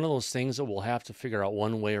 It's one of those things that we'll have to figure out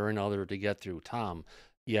one way or another to get through. Tom,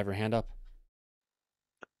 you have your hand up?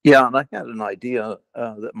 Yeah, and I had an idea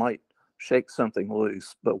that might shake something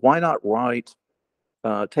loose, but why not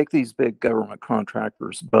take these big government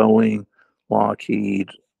contractors, Boeing, Lockheed,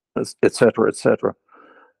 et cetera,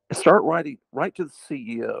 start writing right to the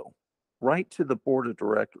CEO, right to the board of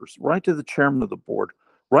directors, right to the chairman of the board,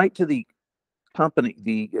 right to the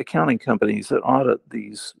accounting companies that audit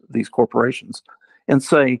these corporations, and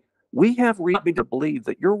say, we have reason to believe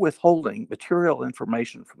that you're withholding material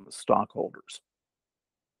information from the stockholders.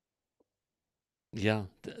 Yeah,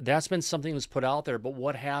 that's been something that's put out there. But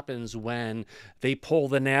what happens when they pull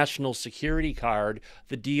the national security card,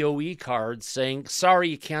 the DOE card, saying, sorry,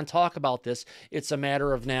 you can't talk about this. It's a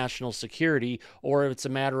matter of national security, or it's a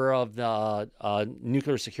matter of the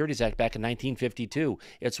Nuclear Securities Act back in 1952.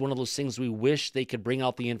 It's one of those things we wish they could bring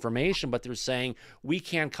out the information, but they're saying, we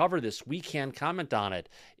can't cover this. We can't comment on it.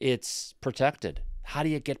 It's protected. How do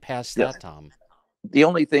you get past that, Tom? The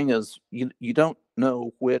only thing is you don't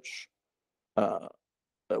know which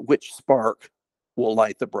spark will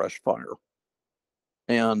light the brush fire,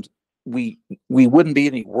 and we wouldn't be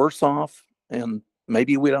any worse off, and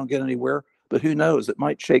maybe we don't get anywhere, but who knows, it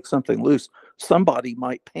might shake something loose. Somebody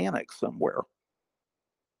might panic somewhere.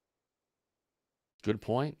 Good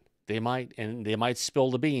point. They might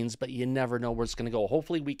spill the beans, but you never know where it's going to go.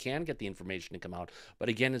 Hopefully we can get the information to come out, but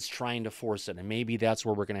again, it's trying to force it, and maybe that's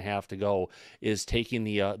where we're going to have to go, is taking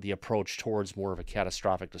the approach towards more of a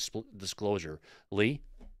catastrophic disclosure. Lee?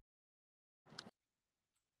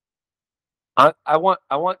 I want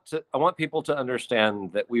people to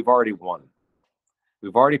understand that we've already won.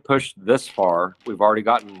 We've already pushed this far. We've already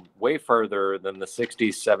gotten way further than the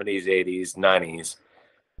 60s, 70s, 80s, 90s.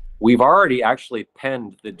 We've already actually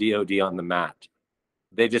pinned the DOD on the mat.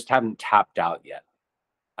 They just haven't tapped out yet.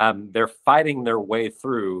 They're fighting their way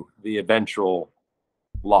through the eventual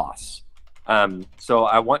loss. So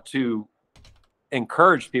I want to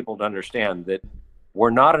encourage people to understand that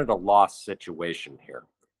we're not in a loss situation here.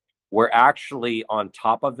 We're actually on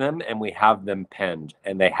top of them, and we have them pinned,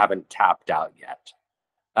 and they haven't tapped out yet.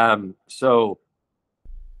 So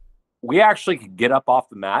we actually could get up off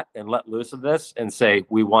the mat and let loose of this and say,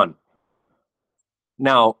 we won.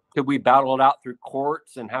 Now, could we battle it out through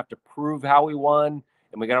courts and have to prove how we won?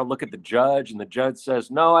 And we got to look at the judge, and the judge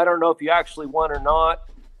says, no, I don't know if you actually won or not.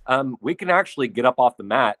 We can actually get up off the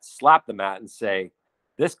mat, slap the mat, and say,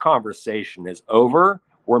 this conversation is over.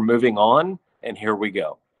 We're moving on, and here we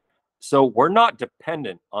go. So we're not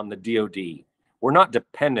dependent on the DOD. We're not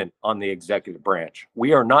dependent on the executive branch.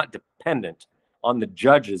 We are not dependent on the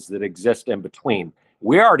judges that exist in between.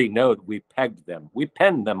 We already know that we pegged them. We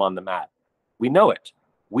pinned them on the mat. We know it.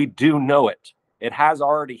 We do know it. It has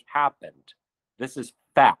already happened. This is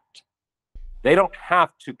fact. They don't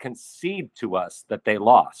have to concede to us that they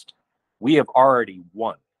lost. We have already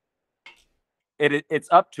won. It's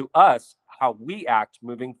up to us how we act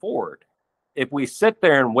moving forward. If we sit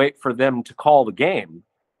there and wait for them to call the game,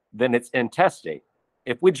 then it's intestate.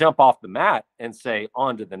 If we jump off the mat and say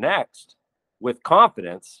on to the next with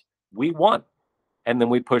confidence, we won. And then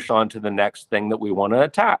we push on to the next thing that we want to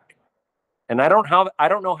attack. And I don't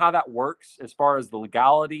know how that works as far as the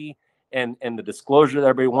legality and the disclosure that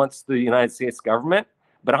everybody wants the United States government,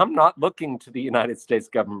 but I'm not looking to the United States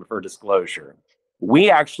government for disclosure.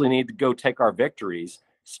 We actually need to go take our victories,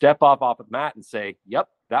 step off the mat and say, yep,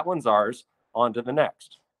 that one's ours, on to the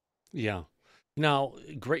next. Yeah. Now,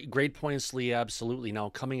 great points, Lee, absolutely. Now,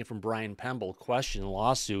 coming in from Brian Pemble, question,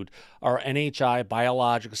 lawsuit, are NHI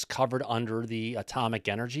biologics covered under the Atomic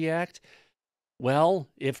Energy Act? Well,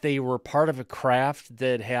 if they were part of a craft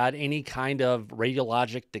that had any kind of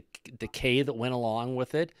radiologic decay that went along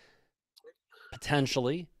with it,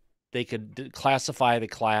 potentially they could classify the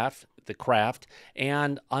craft,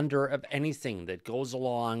 and under of anything that goes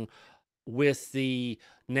along with the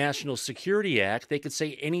National Security Act, they could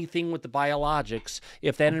say anything with the biologics.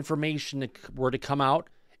 If that information were to come out,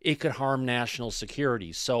 it could harm national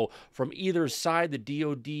security. So from either side, the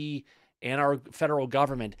DOD and our federal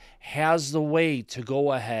government has the way to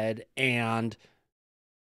go ahead and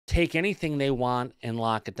take anything they want and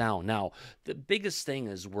lock it down. Now, the biggest thing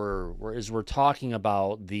is we're talking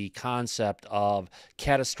about the concept of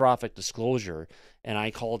catastrophic disclosure, and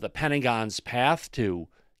I call it the Pentagon's path to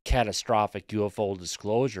catastrophic UFO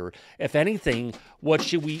disclosure. If anything, what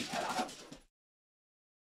should we...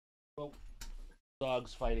 Oh,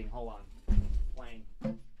 dogs fighting. Hold on. Playing.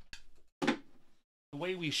 The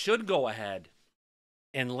way we should go ahead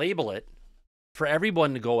and label it for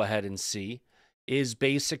everyone to go ahead and see is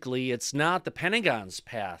basically it's not the Pentagon's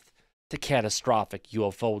path to catastrophic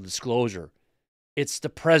UFO disclosure. It's the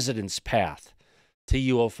president's path to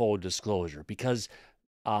UFO disclosure. Because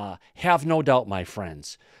have no doubt, my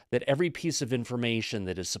friends, that every piece of information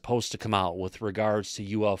that is supposed to come out with regards to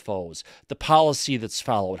UFOs, the policy that's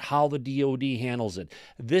followed, how the DOD handles it,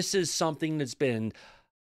 this is something that's been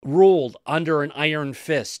ruled under an iron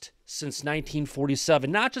fist since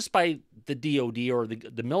 1947, not just by the DOD or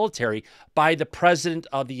the military, by the President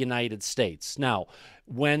of the United States. Now,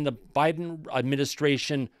 when the Biden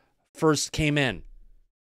administration first came in,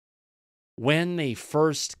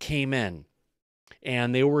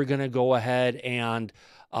 and they were going to go ahead and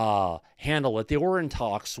handle it, they were in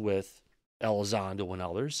talks with Elizondo and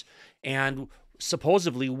others, and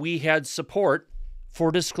supposedly we had support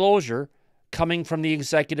for disclosure coming from the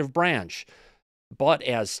executive branch. But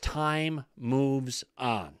as time moves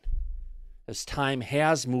on, as time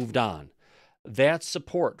has moved on, that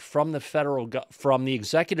support from from the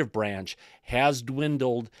executive branch has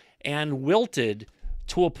dwindled and wilted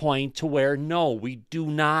to a point to where, no, we do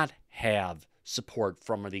not have support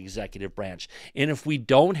from the executive branch. And if we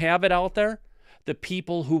don't have it out there, the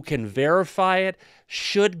people who can verify it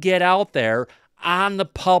should get out there on the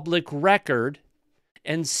public record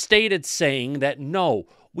and state it, saying that, no,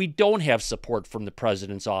 we don't have support from the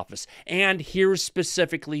president's office. And here's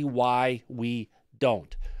specifically why we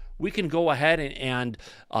don't. We can go ahead and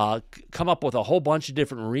come up with a whole bunch of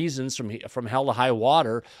different reasons from hell to high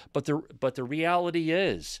water, but the reality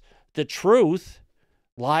is the truth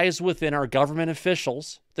lies within our government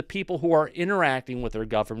officials, the people who are interacting with our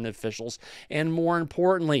government officials, and more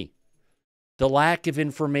importantly, the lack of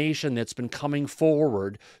information that's been coming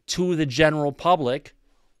forward to the general public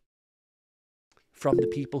from the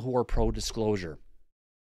people who are pro-disclosure.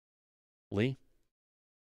 Lee?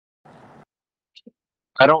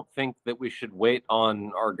 I don't think that we should wait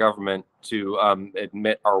on our government to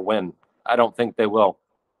admit our win. I don't think they will.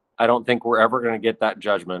 I don't think we're ever going to get that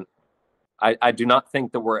judgment. I do not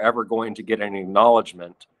think that we're ever going to get an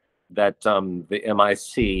acknowledgement that the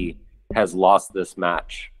MIC has lost this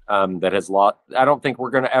match. I don't think we're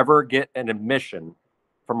going to ever get an admission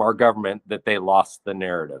from our government that they lost the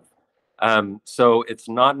narrative. So it's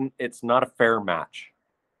not a fair match.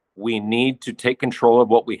 We need to take control of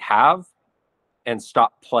what we have and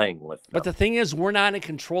stop playing with them. But the thing is, we're not in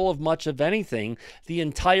control of much of anything. The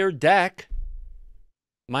entire deck,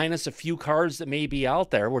 minus a few cards that may be out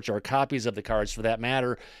there, which are copies of the cards for that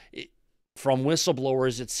matter, from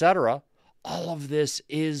whistleblowers, etc., all of this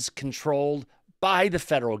is controlled by the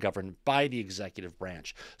federal government, by the executive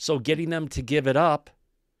branch. So getting them to give up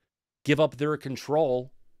their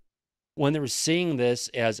control when they're seeing this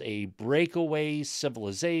as a breakaway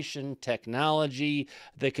civilization, technology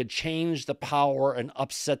that could change the power and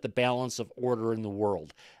upset the balance of order in the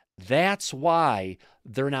world. That's why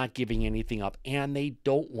they're not giving anything up, and they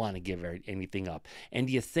don't want to give anything up. And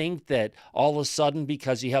do you think that all of a sudden,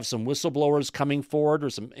 because you have some whistleblowers coming forward or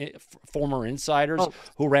some former insiders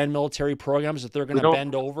who ran military programs, that they're going to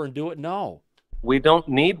bend over and do it? No. We don't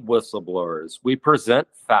need whistleblowers. We present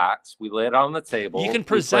facts. We lay it on the table. You can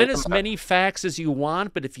present as many facts as you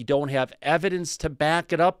want, but if you don't have evidence to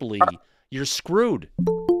back it up, Lee, you're screwed.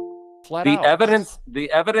 Flat out. The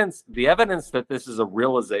evidence that this is a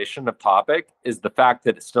realization of topic is the fact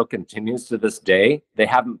that it still continues to this day. They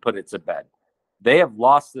haven't put it to bed. They have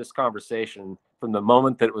lost this conversation from the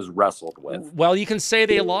moment that it was wrestled with. Well, you can say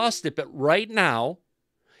they lost it, but right now,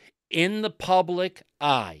 in the public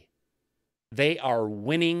eye, they are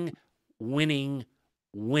winning.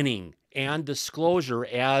 And disclosure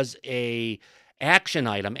as a action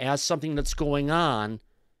item, as something that's going on,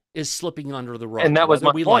 is slipping under the rug. And that was my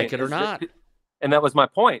point. We like it or not. And that was my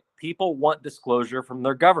point. People want disclosure from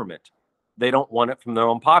their government. They don't want it from their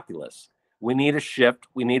own populace. We need a shift.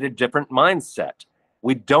 We need a different mindset.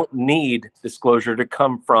 We don't need disclosure to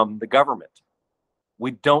come from the government. We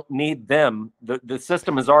don't need them. The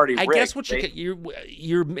system is already rigged. I guess what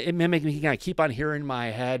you're mimicking me. I keep on hearing in my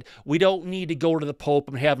head, we don't need to go to the Pope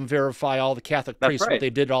and have him verify all the Catholic priests what they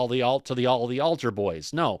did to all the altar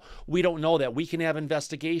boys. No, we don't know that. We can have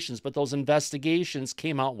investigations, but those investigations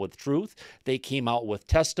came out with truth. They came out with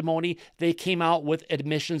testimony. They came out with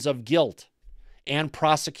admissions of guilt and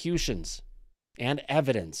prosecutions and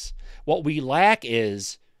evidence. What we lack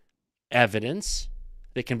is evidence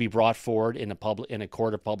that can be brought forward in a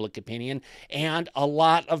court of public opinion, and a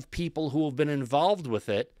lot of people who have been involved with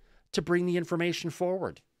it to bring the information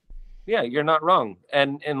forward. Yeah, you're not wrong.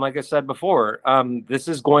 And like I said before, this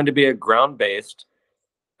is going to be a ground-based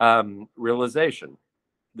realization.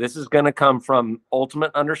 This is going to come from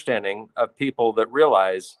ultimate understanding of people that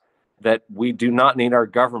realize that we do not need our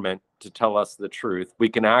government to tell us the truth. We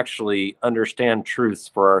can actually understand truths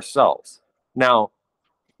for ourselves. Now,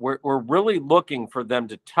 we're really looking for them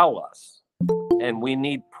to tell us, and we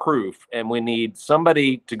need proof, and we need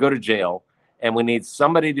somebody to go to jail, and we need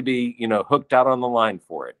somebody to be, hooked out on the line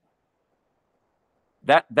for it.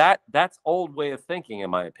 That's old way of thinking, in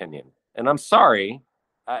my opinion. And I'm sorry,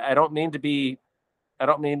 I don't mean to be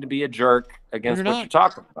a jerk against what you're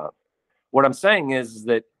talking about. What I'm saying is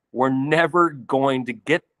that we're never going to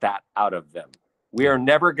get that out of them. We are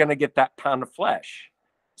never going to get that pound of flesh.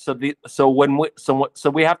 So we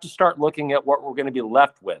have to start looking at what we're going to be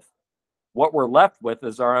left with. What we're left with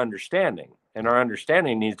is our understanding, and our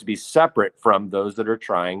understanding needs to be separate from those that are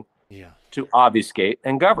trying to obfuscate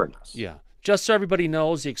and govern us. Yeah. Just so everybody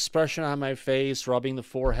knows, the expression on my face, rubbing the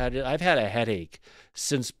forehead, I've had a headache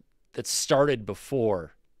since that started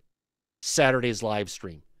before Saturday's live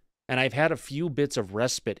stream. And I've had a few bits of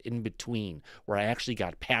respite in between where I actually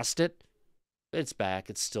got past it. It's back.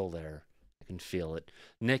 It's still there. I can feel it.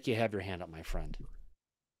 Nick, you have your hand up, my friend.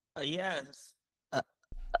 Yes.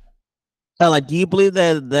 Do you believe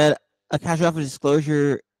that a catastrophic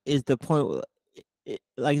disclosure is the point,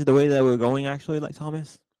 like the way that we're going, actually, like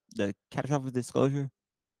Thomas? The catastrophic disclosure?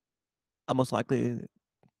 Most likely.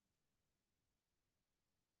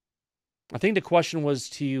 I think the question was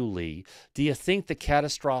to you, Lee. Do you think the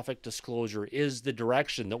catastrophic disclosure is the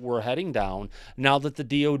direction that we're heading down now that the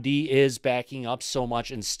DOD is backing up so much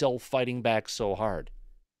and still fighting back so hard?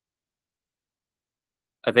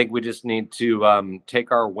 I think we just need to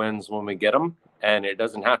take our wins when we get them, and it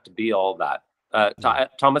doesn't have to be all that.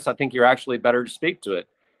 Thomas, I think you're actually better to speak to it.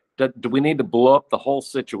 Do we need to blow up the whole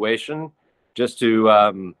situation just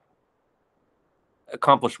to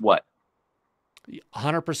accomplish what?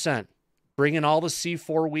 100%. Bring in all the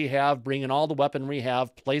C4 we have, bring in all the weaponry we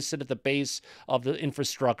have, place it at the base of the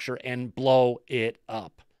infrastructure, and blow it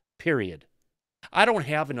up. Period. I don't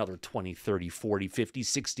have another 20, 30, 40, 50,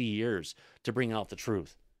 60 years to bring out the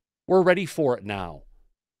truth. We're ready for it now.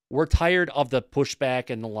 We're tired of the pushback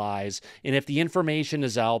and the lies. And if the information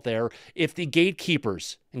is out there, if the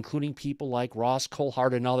gatekeepers, including people like Ross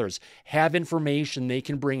Coulthard and others, have information they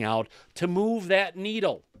can bring out to move that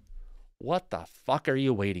needle, what the fuck are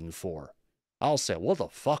you waiting for? I'll say, what the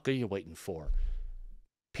fuck are you waiting for?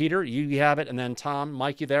 Peter, you have it, and then Tom,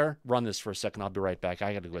 Mike, you there? Run this for a second. I'll be right back.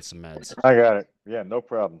 I got to go get some meds. I got it. Yeah, no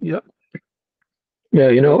problem. Yep. Yeah,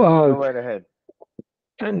 you know, go right ahead.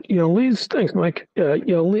 And you know, Lee's thanks, Mike. You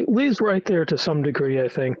know, Lee's right there to some degree, I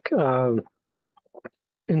think,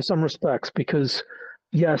 in some respects, because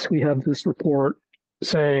yes, we have this report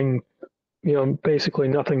saying, you know, basically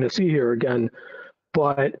nothing to see here again,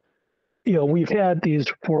 but you know, we've had these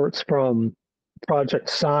reports from Project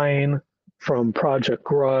Sign, from Project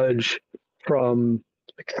Grudge, from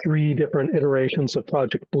like 3 different iterations of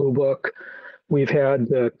Project Blue Book. We've had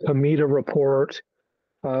the Cometa report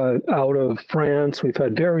out of France. We've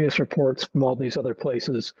had various reports from all these other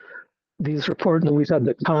places. These reports, and we've had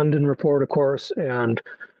the Condon report, of course. And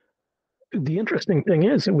the interesting thing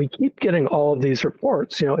is that we keep getting all of these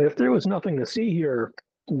reports. You know, if there was nothing to see here,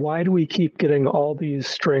 why do we keep getting all these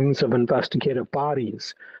strings of investigative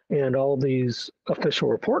bodies and all these official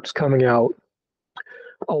reports coming out?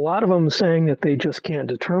 A lot of them saying that they just can't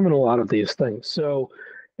determine a lot of these things. So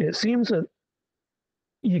it seems that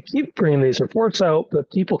you keep bringing these reports out,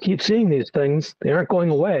 but people keep seeing these things. They aren't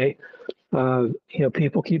going away. You know,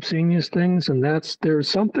 people keep seeing these things, and there's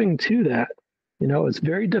something to that. You know, it's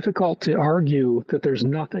very difficult to argue that there's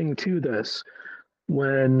nothing to this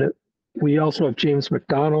when we also have James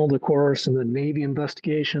McDonald, of course, and the Navy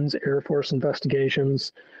investigations, Air Force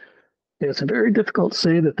investigations. It's very difficult to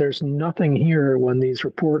say that there's nothing here when these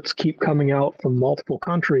reports keep coming out from multiple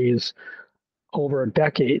countries over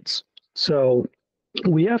decades. So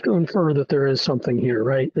we have to infer that there is something here,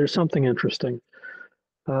 right? There's something interesting.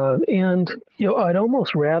 And, you know, I'd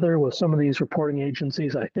almost rather with some of these reporting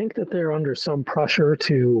agencies, I think that they're under some pressure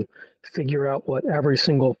to figure out what every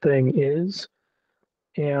single thing is.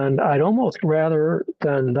 And I'd almost rather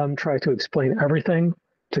than them try to explain everything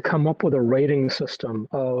to come up with a rating system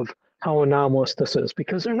of how anomalous this is,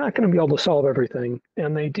 because they're not going to be able to solve everything.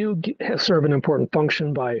 And they do serve an important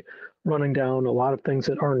function by running down a lot of things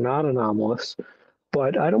that are not anomalous.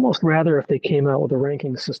 But I'd almost rather if they came out with a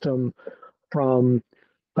ranking system from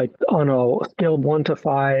like on a scale of 1 to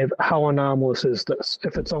 5, how anomalous is this?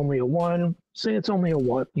 If it's only a 1, say it's only a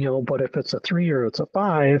 1, you know, but if it's a 3 or it's a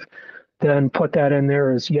 5, then put that in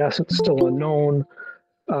there as yes, it's still unknown.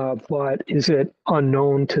 But is it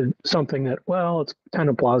unknown to something that, well, it's kind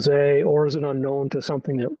of blasé, or is it unknown to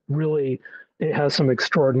something that really it has some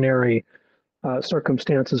extraordinary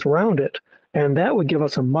circumstances around it? And that would give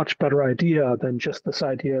us a much better idea than just this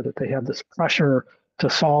idea that they have this pressure to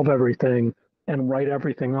solve everything and write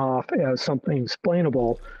everything off as something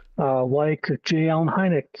explainable, like J. Allen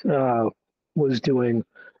Hynek was doing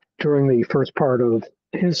during the first part of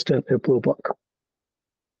his stint at Blue Book.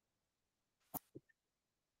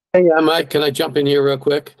 Hey, Mike, can I jump in here real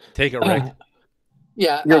quick? Take it, Rick.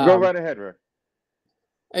 Yeah. Go right ahead, Rick.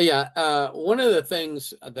 Yeah. One of the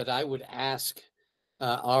things that I would ask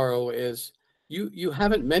Aro is you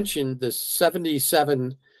haven't mentioned the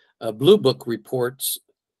 77 Blue Book reports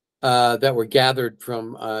that were gathered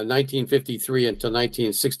from 1953 until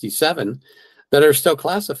 1967 that are still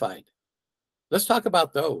classified. Let's talk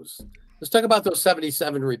about those. Let's talk about those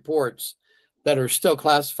 77 reports that are still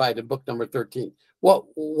classified in book number 13.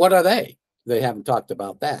 What are they? They haven't talked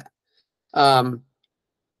about that. And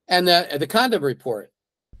the Condon report,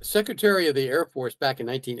 Secretary of the Air Force back in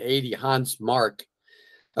 1980, Hans Mark,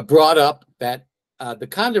 brought up that the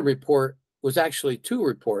Condon report was actually 2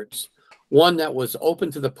 reports, one that was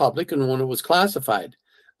open to the public and one that was classified.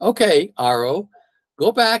 Okay, Aro,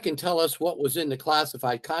 go back and tell us what was in the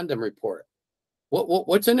classified Condon report.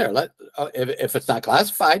 What's in there? If it's not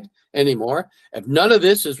classified anymore, if none of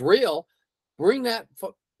this is real, bring that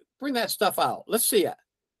stuff out. Let's see it.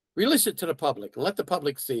 Release it to the public and let the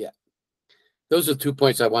public see it. Those are 2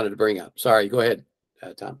 points I wanted to bring up. Sorry, go ahead,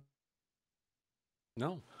 Tom.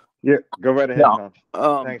 No. Yeah, go right ahead,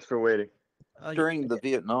 Tom. Thanks for waiting. During the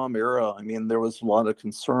Vietnam era, I mean, there was a lot of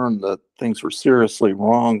concern that things were seriously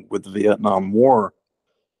wrong with the Vietnam War.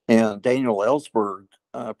 And Daniel Ellsberg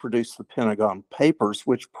produced the Pentagon Papers,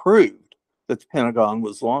 which proved that the Pentagon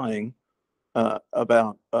was lying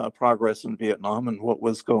about progress in Vietnam and what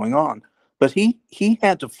was going on. But he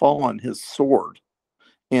had to fall on his sword.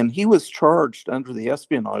 And he was charged under the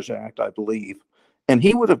Espionage Act, I believe. And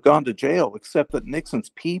he would have gone to jail, except that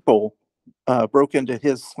Nixon's people broke into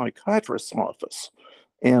his psychiatrist's office.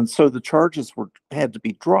 And so the charges had to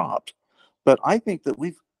be dropped. But I think that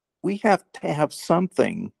we have to have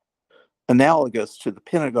something analogous to the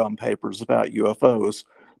Pentagon Papers about UFOs.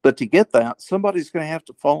 But to get that, somebody's going to have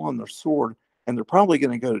to fall on their sword, and they're probably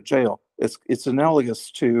going to go to jail. It's analogous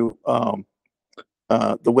to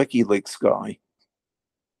the WikiLeaks guy.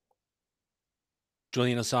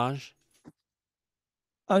 Julian Assange?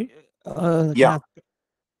 Yeah.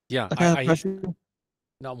 Yeah.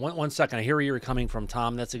 Now, one second. I hear where you're coming from,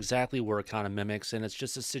 Tom. That's exactly where it kind of mimics, and it's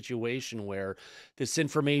just a situation where this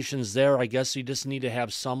information's there. I guess you just need to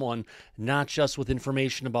have someone, not just with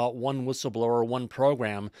information about one whistleblower or one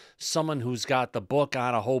program, someone who's got the book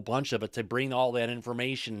on a whole bunch of it to bring all that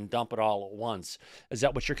information and dump it all at once. Is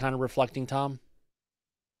that what you're kind of reflecting, Tom?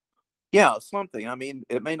 Yeah, something. I mean,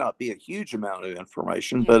 it may not be a huge amount of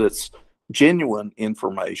information, but it's genuine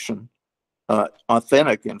information,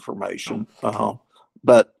 authentic information.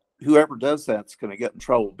 But whoever does that's going to get in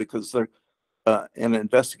trouble because they're an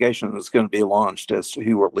investigation is going to be launched as to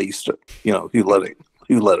who released it. You know, who let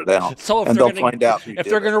it out. So if and they're they'll find out who if did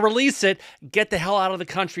they're it. going to release it, get the hell out of the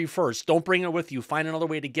country first. Don't bring it with you. Find another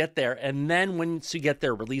way to get there, and then once you get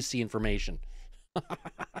there, release the information.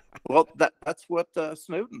 Well, that's what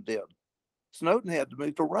Snowden did. Snowden had to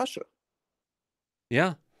move to Russia.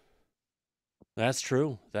 Yeah. That's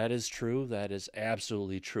true. That is true. That is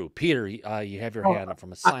absolutely true. Peter, you have your hand up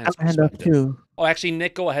from a science perspective. Too. Oh, actually,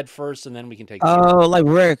 Nick, go ahead first, and then we can take. Like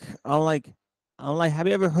Rick, I'm like, have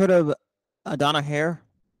you ever heard of Donna Hare?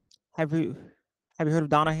 Have you heard of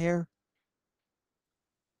Donna Hare?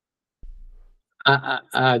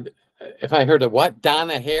 If I heard of what?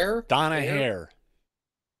 Donna Hare? Donna Hare.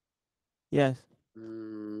 Yes.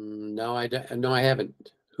 No, I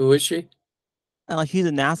haven't. Who is she? Like she's a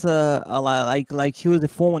NASA, like she was a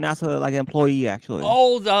former NASA employee actually.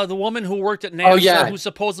 Oh, the woman who worked at NASA, Oh, yeah. who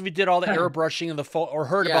supposedly did all the airbrushing of the or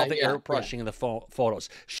heard about the airbrushing of the photos.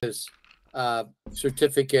 His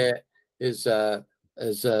certificate is a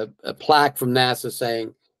plaque from NASA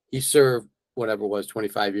saying he served whatever it was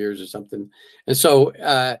 25 years or something, and so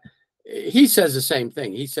he says the same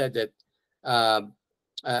thing. He said that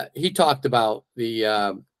he talked about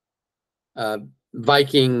the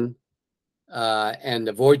Viking. And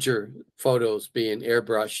the Voyager photos being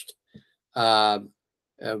airbrushed. The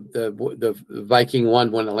Viking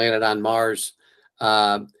 1 when it landed on Mars.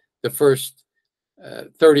 The first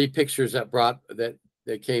 30 pictures that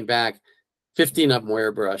came back, 15 of them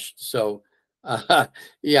were airbrushed. So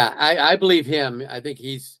yeah, I believe him. I think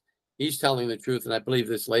he's telling the truth, and I believe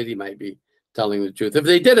this lady might be telling the truth. If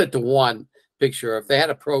they did it to one picture, if they had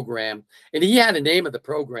a program, and he had a name of the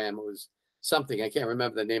program, it was something I can't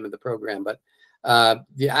remember the name of the program, but I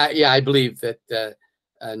believe that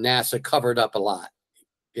NASA covered up a lot.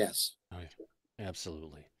 Yes, oh, yeah.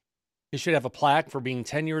 Absolutely. He should have a plaque for being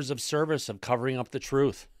 10 years of service of covering up the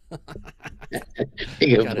truth. Gotta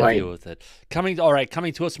deal with it. Coming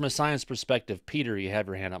to us from a science perspective, Peter, you have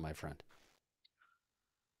your hand up, my friend.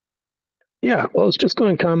 Yeah, well, I was just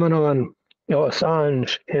going to comment on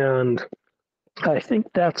Assange, and I think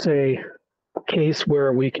that's a case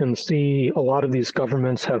where we can see a lot of these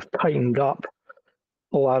governments have tightened up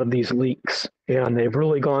a lot of these leaks, and they've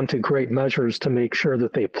really gone to great measures to make sure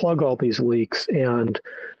that they plug all these leaks and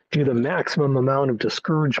do the maximum amount of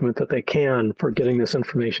discouragement that they can for getting this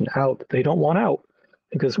information out that they don't want out.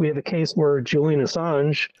 Because we have a case where Julian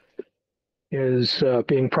Assange is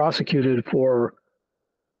being prosecuted for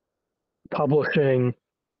publishing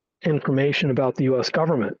information about the U.S.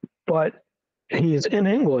 government, but he's in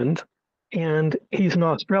England and he's an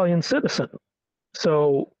Australian citizen.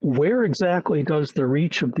 So where exactly does the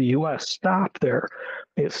reach of the U.S. stop there?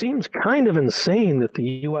 It seems kind of insane that the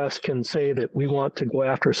U.S. can say that we want to go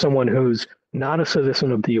after someone who's not a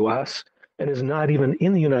citizen of the U.S. and is not even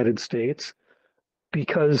in the United States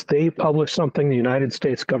because they published something the United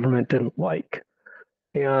States government didn't like.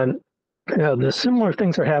 And the similar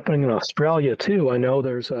things are happening in Australia too. I know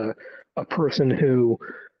there's a person who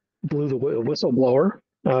blew the whistleblower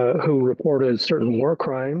who reported certain war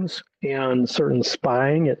crimes and certain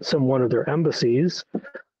spying at one of their embassies.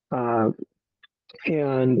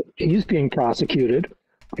 And he's being prosecuted.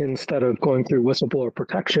 Instead of going through whistleblower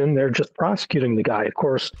protection, they're just prosecuting the guy. Of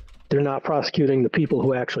course, they're not prosecuting the people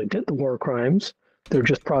who actually did the war crimes. They're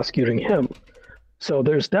just prosecuting him. So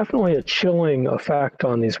there's definitely a chilling effect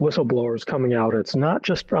on these whistleblowers coming out. It's not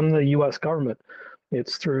just from the U.S. government.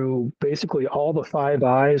 It's through basically all the Five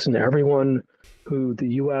Eyes, and everyone who the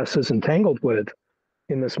U.S. is entangled with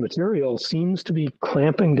in this material seems to be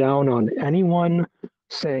clamping down on anyone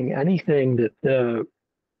saying anything that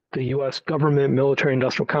the U.S. government, military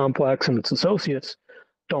industrial complex, and its associates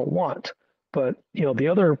don't want. But the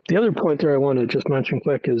other point there I want to just mention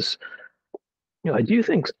quick is, I do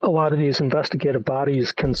think a lot of these investigative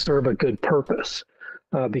bodies can serve a good purpose,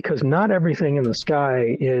 because not everything in the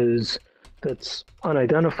sky that's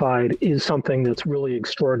unidentified is something that's really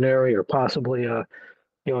extraordinary or possibly a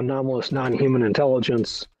anomalous non-human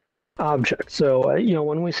intelligence object. So,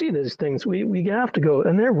 when we see these things, we have to go,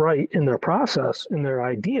 and they're right in their process, in their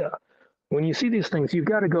idea. When you see these things, you've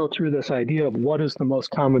got to go through this idea of what is the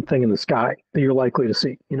most common thing in the sky that you're likely to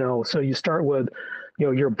see. So you start with,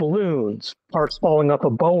 your balloons, parts falling off a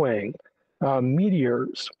Boeing,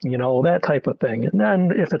 meteors, that type of thing. And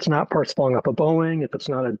then if it's not parts falling off a Boeing, if it's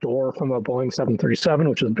not a door from a Boeing 737,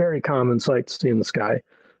 which is a very common sight to see in the sky,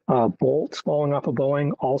 bolts falling off a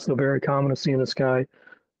Boeing, also very common to see in the sky.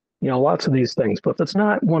 Lots of these things. But if it's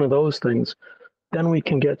not one of those things, then we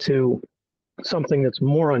can get to something that's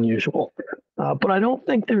more unusual. But I don't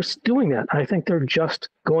think they're doing that. I think they're just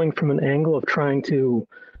going from an angle of trying to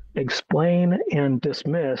explain and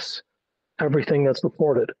dismiss everything that's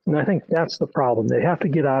reported. And I think that's the problem. They have to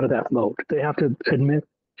get out of that mode. They have to admit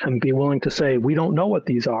and be willing to say, we don't know what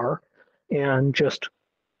these are, and just,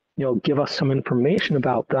 give us some information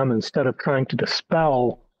about them instead of trying to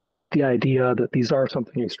dispel the idea that these are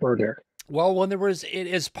something extraordinary. Well, when it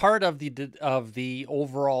is part of the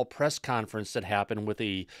overall press conference that happened with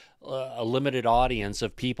a limited audience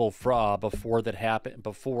of people before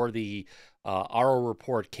the our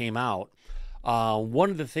report came out. One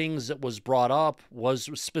of the things that was brought up was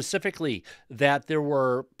specifically that there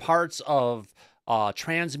were parts of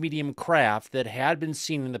transmedium craft that had been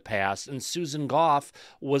seen in the past, and Susan Goff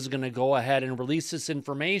was going to go ahead and release this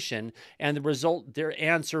information, and their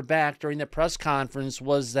answer back during the press conference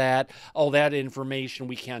was that, that information,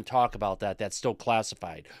 we can't talk about that. That's still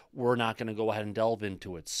classified. We're not going to go ahead and delve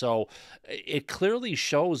into it. So it clearly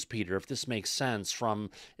shows, Peter, if this makes sense from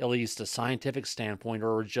at least a scientific standpoint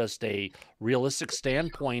or just a realistic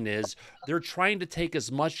standpoint, is they're trying to take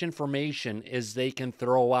as much information as they can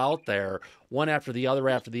throw out there, one after the other,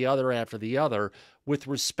 after the other, after the other, with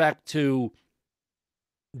respect to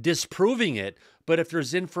disproving it. But if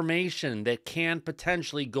there's information that can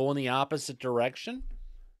potentially go in the opposite direction,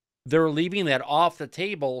 they're leaving that off the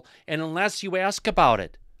table. And unless you ask about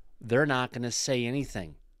it, they're not going to say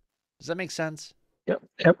anything. Does that make sense? Yep.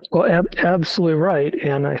 Well, absolutely right.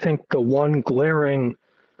 And I think the one glaring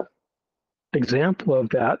example of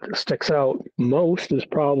that sticks out most is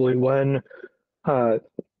probably when the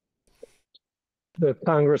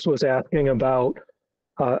Congress was asking about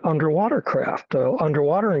underwater craft,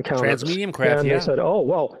 underwater encounters. Transmedium craft, and yeah. They said,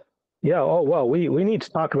 we need to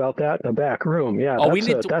talk about that in the back room. Yeah, that's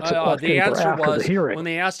a question the for answer after was, the hearing. when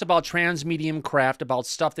they asked about transmedium craft, about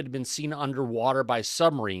stuff that had been seen underwater by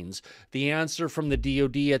submarines, the answer from the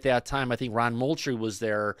DOD at that time, I think Ron Moultrie was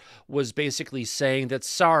there, was basically saying that,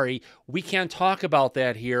 sorry, we can't talk about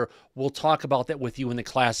that here. We'll talk about that with you in the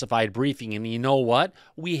classified briefing. And you know what?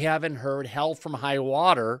 We haven't heard hell from high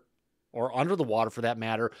water, or under the water for that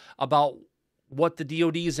matter, about what the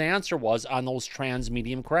DOD's answer was on those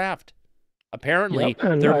transmedium craft. Apparently,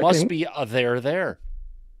 there must be a there.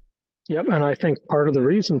 Yep, and I think part of the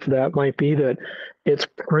reason for that might be that it's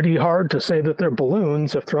pretty hard to say that they're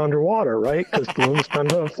balloons if they're underwater, right? Because balloons tend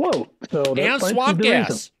to float. So and swamp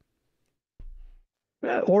gas.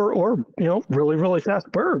 Or really, really fast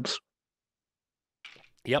birds.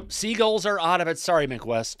 Yep, seagulls are out of it. Sorry,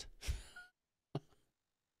 McWest.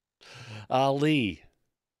 Lee,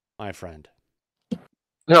 my friend.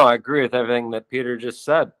 No, I agree with everything that Peter just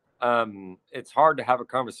said. It's hard to have a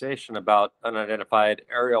conversation about unidentified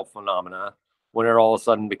aerial phenomena when it all of a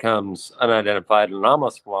sudden becomes unidentified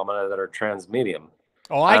anomalous phenomena that are transmedium.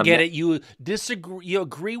 Oh, I get it. You disagree. You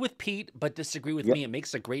agree with Pete, but disagree with me. It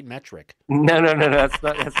makes a great metric. No. That's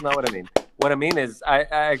not what I mean. What I mean is, I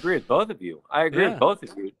agree with both of you. I agree with both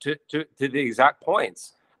of you to the exact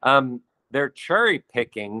points. They're cherry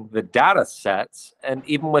picking the data sets, and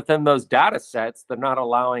even within those data sets, they're not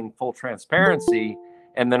allowing full transparency,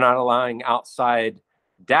 and they're not allowing outside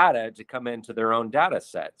data to come into their own data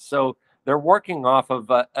set. So they're working off of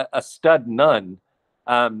a stud none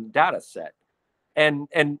data set. And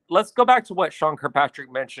let's go back to what Sean Kirkpatrick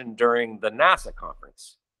mentioned during the NASA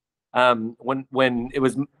conference, when it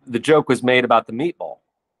was, the joke was made about the meatball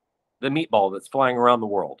that's flying around the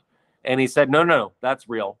world, and he said, no, that's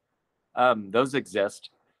real. Those exist.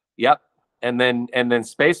 Yep. And then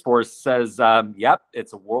Space Force says, yep,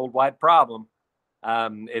 it's a worldwide problem.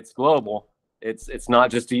 It's global. It's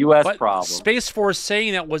not just a U.S. problem. Space Force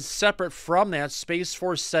saying that was separate from that. Space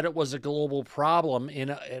Force said it was a global problem it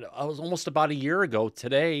was almost about a year ago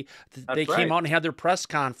today. They came out and had their press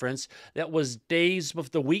conference. That was days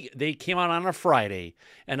of the week. They came out on a Friday,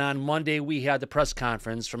 and on Monday we had the press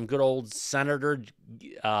conference from good old Senator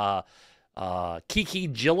Kiki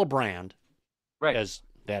Gillibrand. Right. As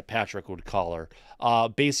that Patrick would call her,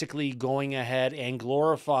 basically going ahead and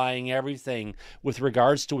glorifying everything with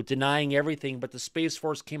regards to it, denying everything. But the Space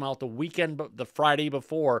Force came out the Friday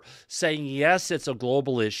before, saying, yes, it's a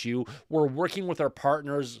global issue. We're working with our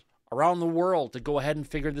partners around the world to go ahead and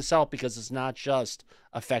figure this out because it's not just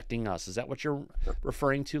affecting us. Is that what you're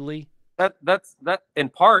referring to, Lee? That's in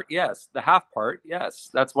part, yes. The half part, yes.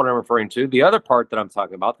 That's what I'm referring to. The other part that I'm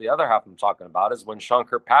talking about, the other half I'm talking about, is when Sean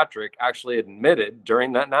Kirkpatrick actually admitted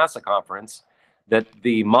during that NASA conference that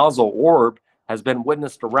the Mazel orb has been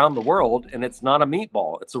witnessed around the world, and it's not a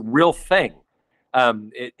meatball. It's a real thing.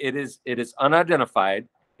 It is unidentified.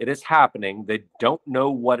 It is happening. They don't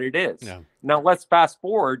know what it is. Yeah. Now let's fast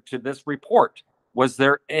forward to this report. Was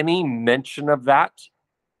there any mention of that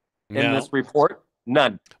in this report?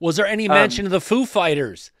 None. Was there any mention of the Foo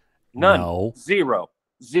Fighters? None. No. Zero.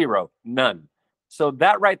 None. So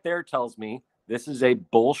that right there tells me this is a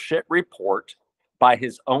bullshit report by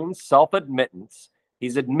his own self-admittance.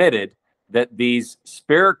 He's admitted that these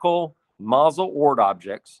spherical Mazel orb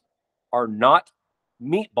objects are not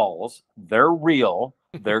meatballs. They're real.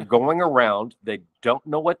 They're going around. They don't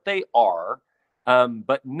know what they are.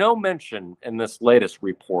 But no mention in this latest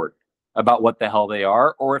report about what the hell they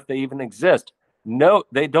are or if they even exist. No,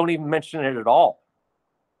 they don't even mention it at all.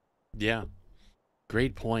 Yeah.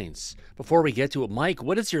 Great points. Before we get to it, Mike,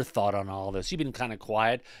 what is your thought on all this? You've been kind of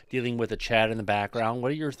quiet, dealing with the chat in the background. What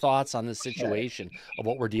are your thoughts on this situation of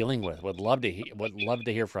what we're dealing with? Would love to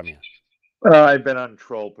hear from you. I've been on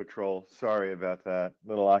troll patrol. Sorry about that. A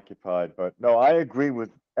little occupied, but no, I agree with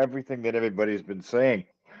everything that everybody's been saying.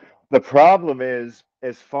 The problem is,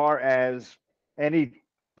 as far as any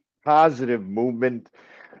positive movement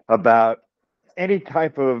about any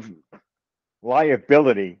type of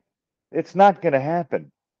liability, it's not going to happen.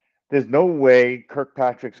 There's no way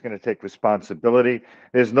Kirkpatrick's going to take responsibility.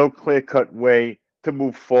 There's no clear-cut way to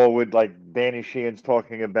move forward like Danny Sheehan's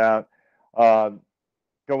talking about,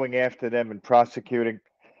 going after them and prosecuting.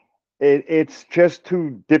 It's just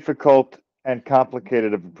too difficult and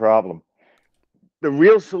complicated of a problem. The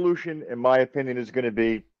real solution, in my opinion, is going to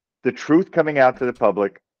be the truth coming out to the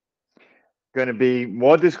public, going to be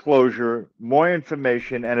more disclosure, more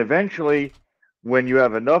information, and eventually, when you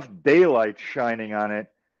have enough daylight shining on it,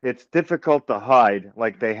 it's difficult to hide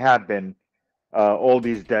like they have been all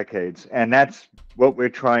these decades. And that's what we're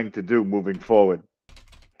trying to do moving forward.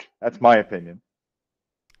 That's my opinion.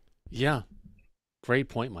 Yeah. Great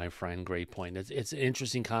point, my friend. Great point. It's an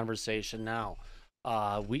interesting conversation now.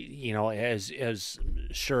 We, you know, as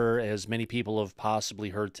sure as many people have possibly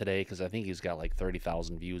heard today, because I think he's got like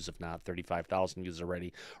 30,000 views, if not 35,000 views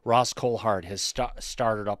already. Ross Coulthart has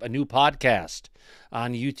started up a new podcast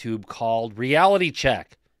on YouTube called Reality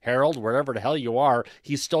Check. Harold, wherever the hell you are,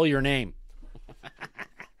 he stole your name.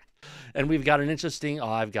 And we've got an interesting,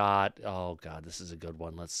 oh God, this is a good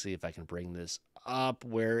one. Let's see if I can bring this up.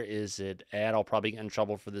 Where is it at? I'll probably get in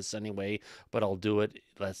trouble for this anyway, but I'll do it.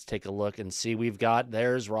 Let's take a look and see.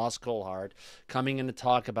 There's Ross Coulthart coming in to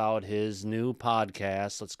talk about his new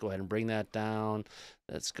podcast. Let's go ahead and bring that down.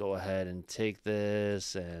 Let's go ahead and take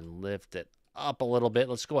this and lift it up a little bit.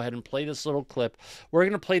 Let's go ahead and play this little clip. We're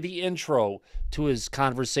going to play the intro to his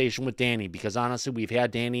conversation with Danny, because honestly, we've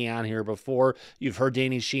had Danny on here before. You've heard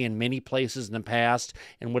Danny Sheehan many places in the past,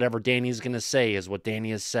 and whatever Danny's going to say is what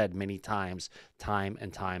Danny has said many times, time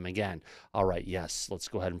and time again. All right, yes, let's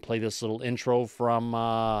go ahead and play this little intro from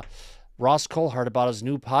Ross Coulthart about his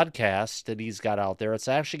new podcast that he's got out there. It's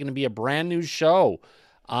actually going to be a brand new show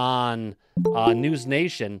on News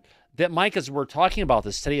Nation. That, Mike, as we're talking about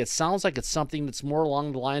this today, it sounds like it's something that's more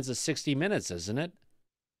along the lines of 60 Minutes, isn't it?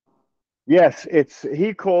 Yes,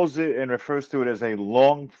 he calls it and refers to it as a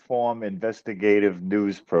long-form investigative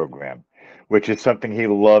news program, which is something he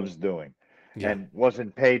loves doing, and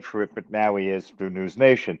wasn't paid for it, but now he is through News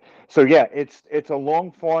Nation. So yeah, it's a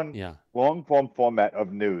long-form format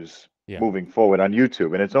of news moving forward on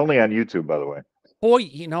YouTube, and it's only on YouTube, by the way. Boy,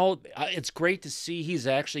 you know, it's great to see he's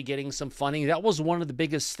actually getting some funding. That was one of the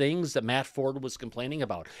biggest things that Matt Ford was complaining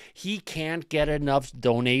about. He can't get enough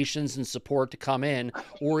donations and support to come in,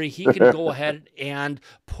 or he can go ahead and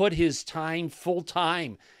put his time full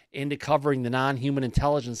time into covering the non-human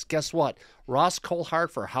intelligence. Guess what? Ross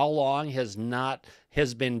Coulthart, for how long has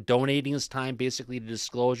been donating his time basically to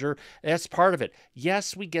Disclosure? That's part of it.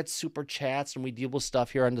 Yes, we get super chats and we deal with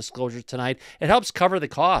stuff here on Disclosure tonight. It helps cover the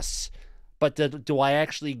costs. But do I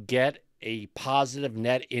actually get a positive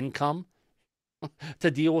net income to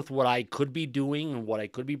deal with what I could be doing and what I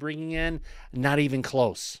could be bringing in? Not even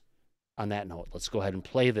close. On that note, let's go ahead and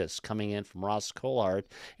play this coming in from Ross Collard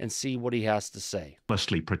and see what he has to say.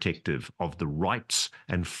 Mostly protective of the rights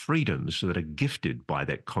and freedoms that are gifted by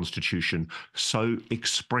that Constitution so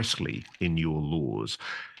expressly in your laws.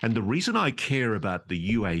 And the reason I care about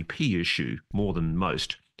the UAP issue more than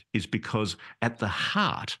most is because at the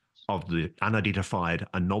heart of the unidentified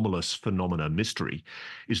anomalous phenomena mystery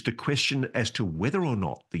is the question as to whether or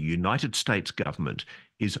not the United States government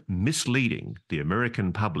is misleading the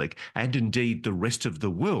American public and indeed the rest of the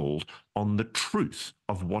world on the truth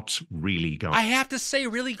of what's really going on. I have to say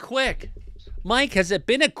really quick, Mike, has it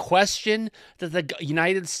been a question that the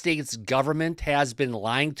United States government has been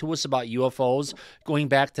lying to us about UFOs going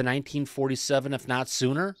back to 1947, if not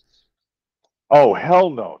sooner? Oh, hell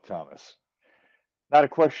no, Thomas. Not a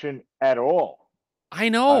question at all. I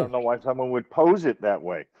know. I don't know why someone would pose it that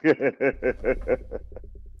way.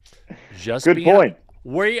 Just good point.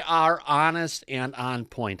 We are honest and on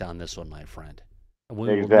point on this one, my friend. We will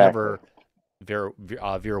Exactly. never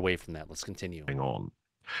veer away from that. Let's continue. On.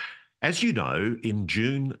 As you know, in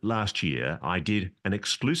June last year, I did an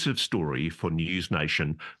exclusive story for News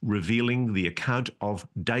Nation revealing the account of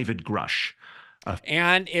David Grush.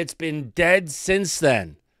 And it's been dead since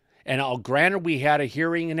then. And granted, we had a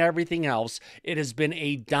hearing and everything else. It has been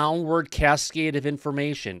a downward cascade of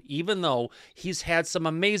information, even though he's had some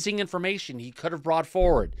amazing information he could have brought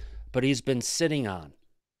forward, but he's been sitting on.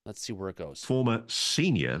 Let's see where it goes. Former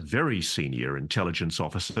senior, very senior intelligence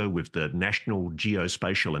officer with the National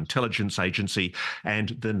Geospatial Intelligence Agency and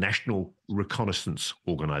the National Reconnaissance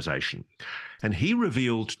Organization. And he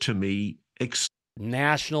revealed to me...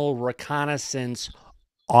 National Reconnaissance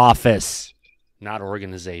Office. Not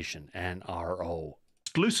organization, NRO.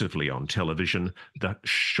 Exclusively on television, the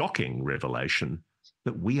shocking revelation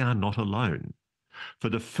that we are not alone. For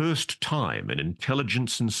the first time, an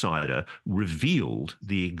intelligence insider revealed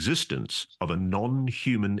the existence of a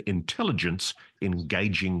non-human intelligence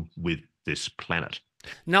engaging with this planet.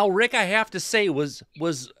 Now, Rick, I have to say, was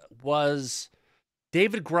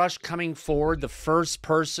David Grush coming forward the first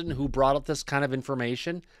person who brought up this kind of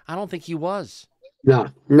information? I don't think he was. No,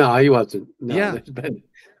 he wasn't. No, yeah.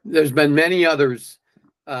 There's been many others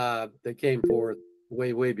that came forth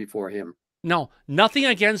way before him. No, nothing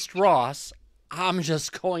against Ross. I'm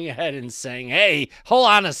just going ahead and saying, hey, hold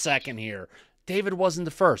on a second here. David wasn't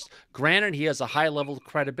the first. Granted, he has a high level of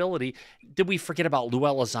credibility. Did we forget about Lou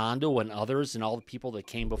Elizondo and others and all the people that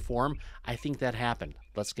came before him? I think that happened.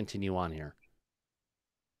 Let's continue on here.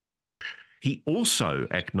 He also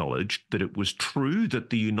acknowledged that it was true that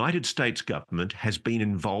the United States government has been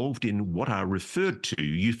involved in what are referred to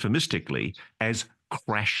euphemistically as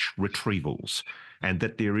crash retrievals, and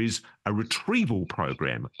that there is a retrieval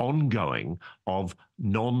program ongoing of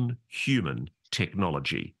non-human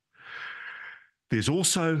technology. There's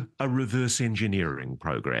also a reverse engineering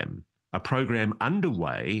program, a program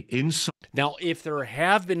underway inside. Now, if there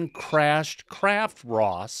have been crashed craft,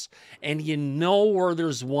 Ross, and you know where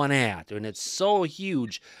there's one at, and it's so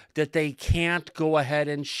huge that they can't go ahead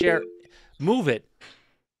and move it,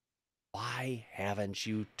 why haven't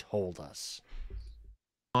you told us?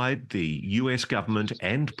 The US government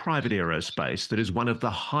and private aerospace that is one of the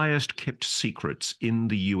highest kept secrets in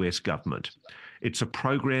the US government. It's a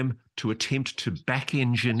program to attempt to back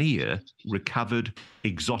engineer recovered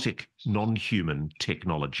exotic non-human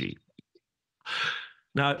technology.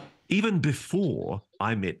 Now, even before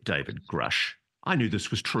I met David Grush, I knew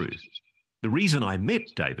this was true. The reason I met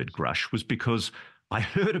David Grush was because I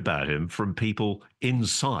heard about him from people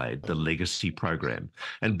inside the legacy program.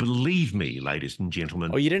 And believe me, ladies and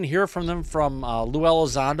gentlemen. Oh, you didn't hear from them from Lou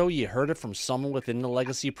Elizondo? You heard it from someone within the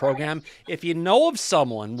legacy program? If you know of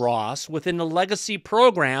someone, Ross, within the legacy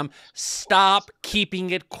program, stop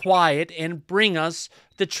keeping it quiet and bring us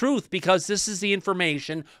the truth, because this is the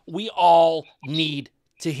information we all need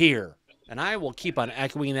to hear. And I will keep on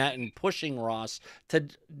echoing that and pushing Ross to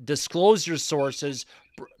disclose your sources,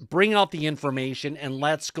 bring out the information, and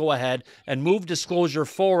let's go ahead and move disclosure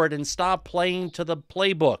forward and stop playing to the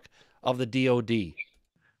playbook of the DOD.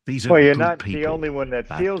 These are well, you're good not people, the only one that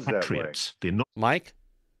feels patriots. that way. They're not. Mike?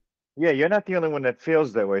 Yeah, you're not the only one that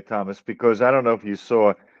feels that way, Thomas, because I don't know if you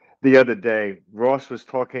saw the other day, Ross was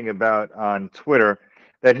talking about on Twitter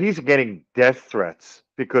that he's getting death threats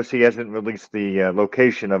because he hasn't released the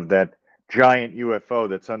location of that giant UFO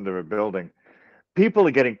that's under a building. People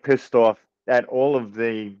are getting pissed off at all of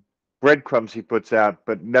the breadcrumbs he puts out,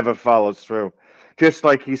 but never follows through. Just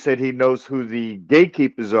like he said he knows who the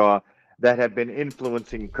gatekeepers are that have been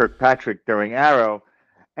influencing Kirkpatrick during Arrow,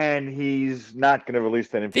 and he's not going to release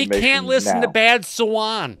that information. They can't listen now. to Bad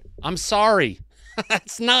Swan. I'm sorry.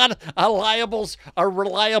 That's not a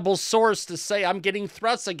reliable source to say I'm getting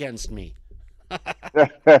threats against me.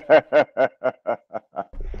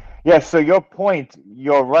 Yes, so your point,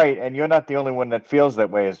 you're right, and you're not the only one that feels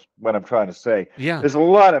that way, is what I'm trying to say. Yeah. There's a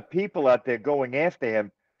lot of people out there going after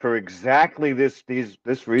him for exactly this reason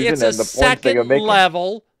It's and the points that you're second making.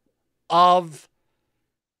 level of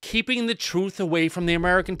keeping the truth away from the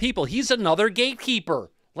American people. He's another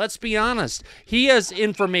gatekeeper. Let's be honest. He has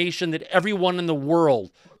information that everyone in the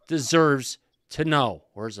world deserves to know.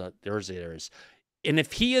 There's it. And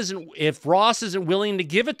if Ross isn't willing to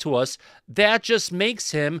give it to us, that just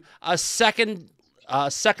makes him a secondary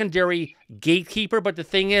gatekeeper. But the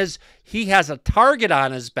thing is, he has a target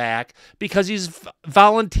on his back because he's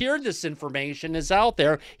volunteered this information is out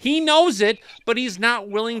there. He knows it, but he's not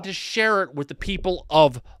willing to share it with the people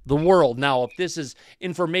of the world. Now, if this is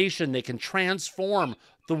information that can transform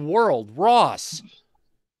the world, Ross,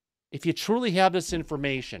 if you truly have this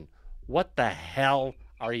information, what the hell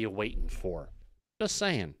are you waiting for? Just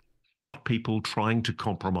saying. People trying to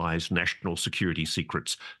compromise national security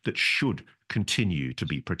secrets that should continue to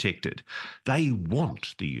be protected. They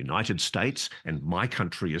want the United States and my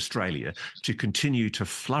country, Australia, to continue to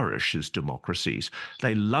flourish as democracies.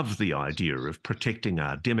 They love the idea of protecting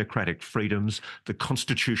our democratic freedoms, the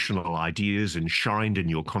constitutional ideas enshrined in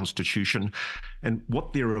your constitution. And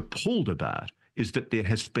what they're appalled about is that there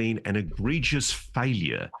has been an egregious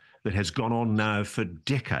failure that has gone on now for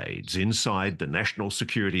decades inside the national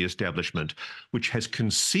security establishment, which has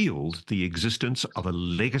concealed the existence of a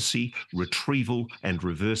legacy retrieval and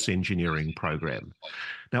reverse engineering program.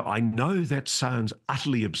 Now, I know that sounds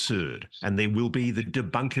utterly absurd, and there will be the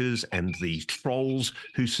debunkers and the trolls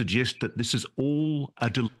who suggest that this is all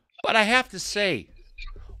a But I have to say,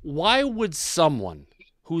 why would someone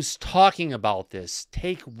who's talking about this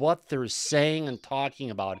take what they're saying and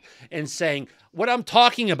talking about and saying, what I'm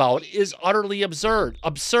talking about is utterly absurd?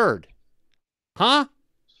 Huh?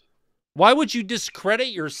 Why would you discredit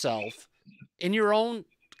yourself in your own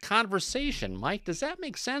conversation? Mike, does that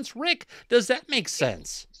make sense? Rick, does that make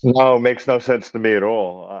sense? No, it makes no sense to me at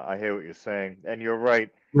all. I hear what you're saying. And you're right.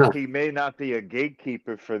 No. He may not be a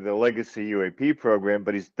gatekeeper for the legacy UAP program,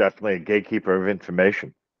 but he's definitely a gatekeeper of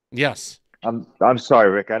information. Yes. I'm sorry,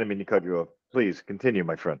 Rick. I didn't mean to cut you off. Please continue,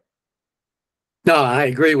 my friend. No, I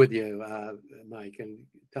agree with you, Mike and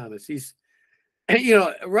Thomas.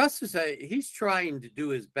 Russ he's trying to do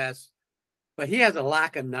his best, but he has a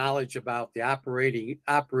lack of knowledge about the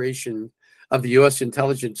operation of the U.S.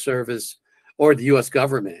 intelligence service or the U.S.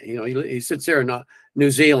 government. He sits there in New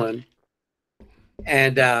Zealand,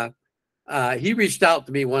 and he reached out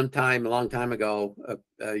to me one time, a long time ago,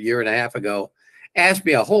 a year and a half ago, asked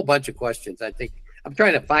me a whole bunch of questions. I think I'm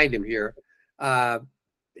trying to find him here,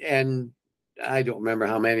 and I don't remember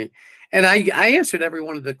how many. And I answered every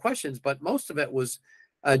one of the questions, but most of it was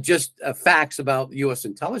just facts about the U.S.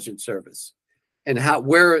 intelligence service and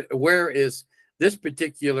where is this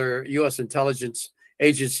particular U.S. intelligence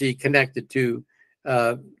agency connected to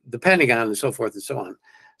the Pentagon and so forth and so on.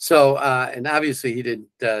 So, and obviously he didn't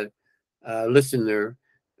listen or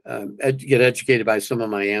get educated by some of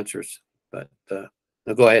my answers. But no,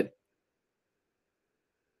 go ahead.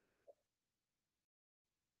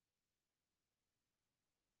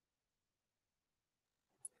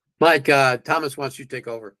 Mike, Thomas wants you to take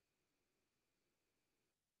over.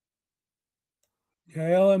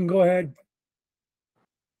 Okay, LM, go ahead.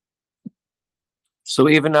 So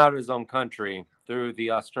even out of his own country, through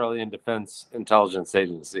the Australian Defence Intelligence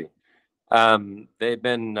Agency, they've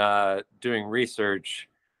been doing research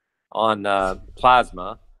on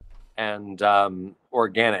plasma and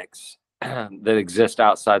organics that exist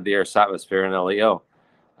outside the Earth's atmosphere in LEO.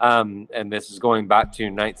 And this is going back to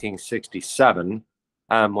 1967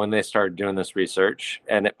 when they started doing this research,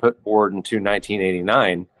 and it put forward into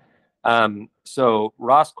 1989. So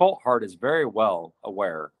Ross Coulthart is very well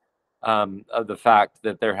aware of the fact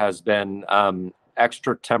that there has been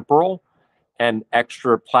extratemporal and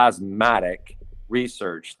extraplasmatic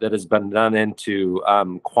research that has been done into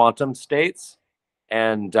quantum states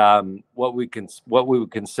and what we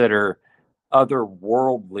would consider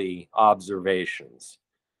otherworldly observations.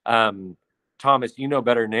 Thomas, you know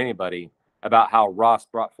better than anybody about how Ross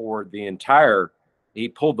brought forward he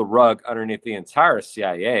pulled the rug underneath the entire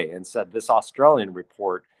CIA and said this Australian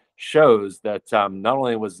report shows that not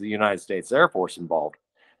only was the United States Air Force involved,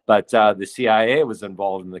 but the CIA was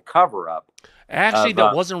involved in the cover-up. Actually,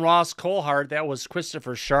 that wasn't Ross Coulthart. That was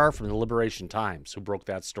Christopher Sharp from the Liberation Times who broke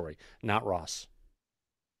that story, not Ross.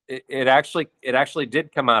 It actually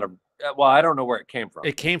did come out of well, I don't know where it came from.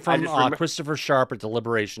 It came from Christopher Sharp at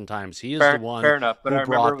Deliberation Times. He is fair, the one fair enough, but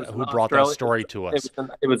who brought that story to us.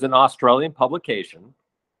 It was an Australian publication.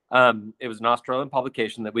 It was an Australian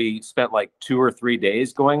publication that we spent like 2 or 3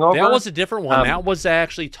 days going over. That was a different one. That was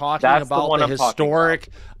actually talking about the historic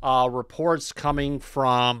reports coming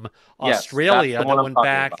from Australia that went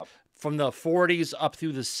back from the 40s up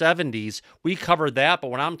through the 70s. We covered that, but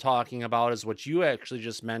what I'm talking about is what you actually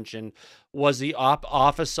just mentioned was the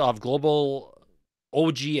Office of Global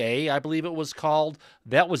OGA, I believe it was called.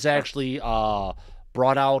 That was actually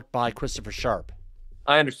brought out by Christopher Sharp.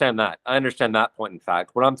 I understand that. I understand that point. In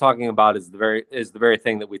fact, what I'm talking about is the very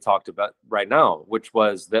thing that we talked about right now, which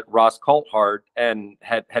was that Ross Coulthard and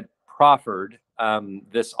had proffered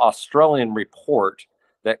this Australian report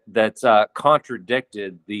that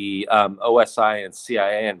contradicted the OSI and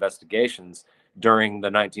CIA investigations during the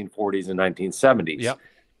 1940s and 1970s. Yep.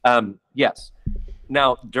 Yes.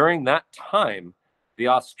 Now, during that time, the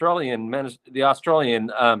Australian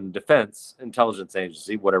Defense Intelligence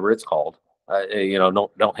Agency, whatever it's called,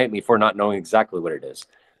 don't hate me for not knowing exactly what it is,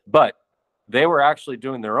 but they were actually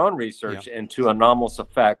doing their own research into anomalous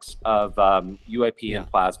effects of UAP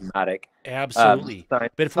and plasmatic. Absolutely.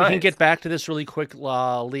 But if we can get back to this really quick,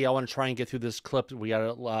 Lee, I want to try and get through this clip. We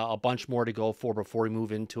got a bunch more to go for before we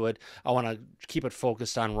move into it. I want to keep it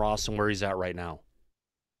focused on Ross and where he's at right now.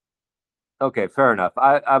 Okay, fair enough.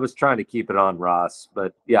 I was trying to keep it on Ross,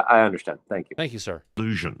 but yeah, I understand. Thank you. Thank you, sir.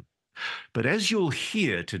 Illusion. But as you'll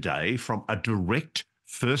hear today from a direct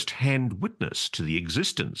first-hand witness to the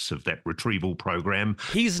existence of that retrieval program,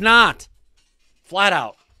 he's not. Flat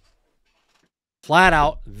out. Flat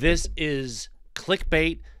out, this is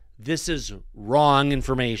clickbait. This is wrong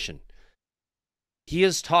information. He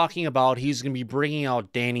is talking about he's going to be bringing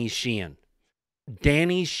out Danny Sheehan.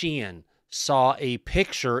 Danny Sheehan saw a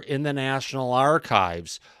picture in the National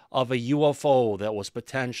Archives of a UFO that was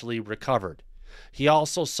potentially recovered. He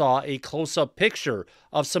also saw a close-up picture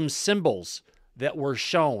of some symbols that were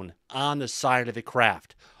shown on the side of the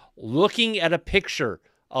craft. Looking at a picture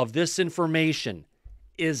of this information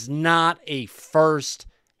is not a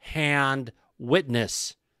first-hand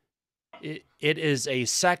witness. It is a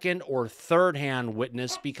second or third-hand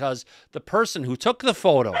witness because the person who took the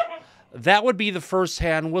photo, that would be the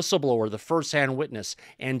first-hand whistleblower, the first-hand witness.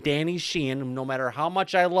 And Danny Sheehan, no matter how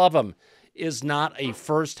much I love him, is not a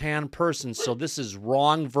first-hand person. So this is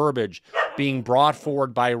wrong verbiage being brought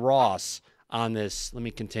forward by Ross on this. Let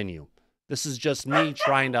me continue. This is just me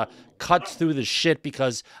trying to cut through the shit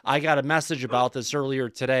because I got a message about this earlier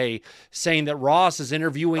today saying that Ross is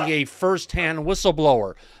interviewing a first-hand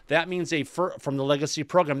whistleblower. That means from the legacy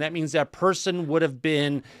program. That means that person would have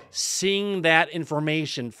been seeing that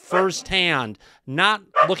information firsthand, not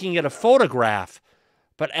looking at a photograph,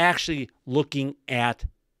 but actually looking at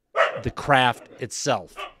the craft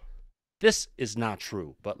itself. This is not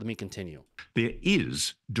true, but let me continue. There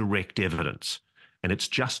is direct evidence. And it's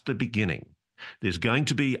just the beginning. There's going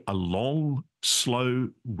to be a long, slow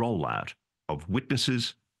rollout of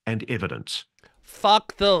witnesses and evidence.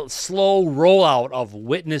 Fuck the slow rollout of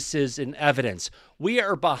witnesses and evidence. We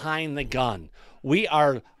are behind the gun. We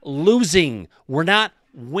are losing. We're not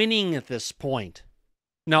winning at this point.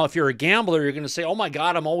 Now, if you're a gambler, you're going to say, oh my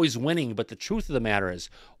God, I'm always winning. But the truth of the matter is,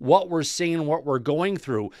 what we're seeing, what we're going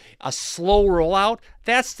through, a slow rollout,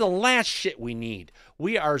 that's the last shit we need.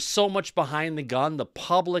 We are so much behind the gun. The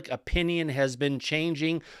public opinion has been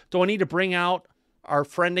changing. Do I need to bring out our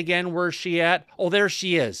friend again? Where's she at? Oh, there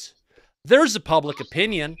she is. There's a public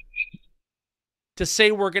opinion. To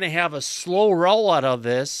say we're going to have a slow rollout of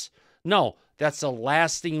this, no. That's the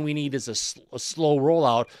last thing we need is a slow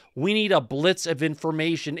rollout. We need a blitz of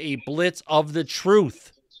information, a blitz of the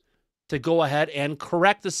truth to go ahead and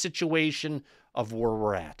correct the situation of where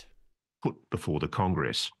we're at. Put before the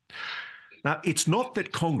Congress. Now, it's not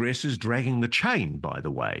that Congress is dragging the chain, by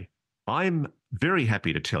the way. I'm very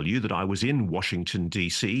happy to tell you that I was in Washington,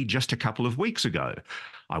 D.C. just a couple of weeks ago.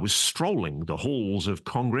 I was strolling the halls of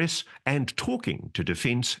Congress and talking to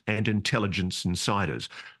defense and intelligence insiders,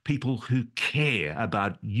 people who care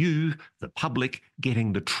about you, the public,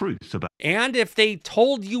 getting the truth about. And if they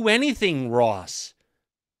told you anything, Ross,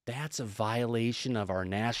 that's a violation of our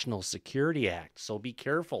National Security Act. So be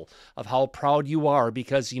careful of how proud you are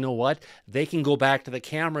because you know what? They can go back to the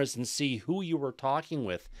cameras and see who you were talking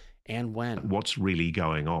with and when. What's really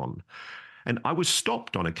going on. And I was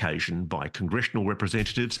stopped on occasion by congressional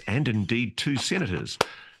representatives and indeed 2 senators,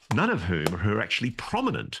 none of whom are actually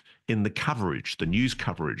prominent in the coverage, the news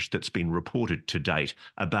coverage that's been reported to date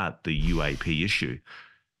about the UAP issue.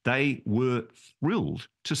 They were thrilled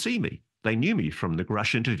to see me. They knew me from the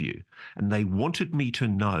Grush interview, and they wanted me to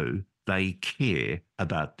know they care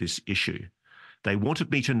about this issue. They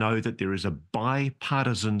wanted me to know that there is a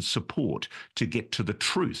bipartisan support to get to the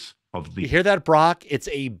truth of the You hear that, Brock? It's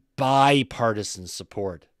a bipartisan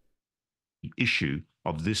support. issue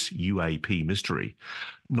of this UAP mystery,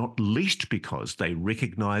 not least because they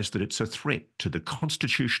recognize that it's a threat to the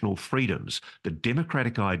constitutional freedoms, the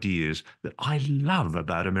democratic ideas that I love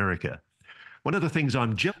about America. One of the things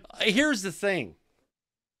I'm just... Here's the thing.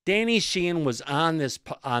 Danny Sheehan was on this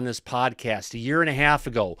podcast a year and a half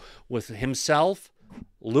ago with himself,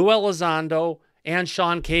 Lou Elizondo, and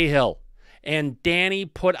Sean Cahill. And Danny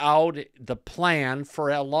put out the plan for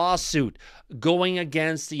a lawsuit going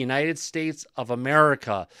against the United States of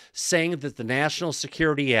America, saying that the National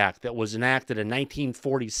Security Act that was enacted in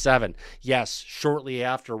 1947, yes, shortly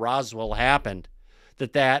after Roswell happened,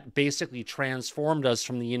 that basically transformed us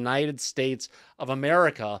from the United States of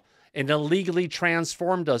America and illegally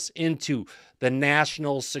transformed us into the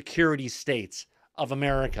national security states of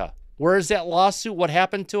America. Where is that lawsuit? What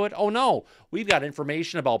happened to it? Oh no, we've got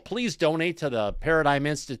information about, please donate to the Paradigm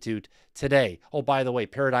Institute today. Oh, by the way,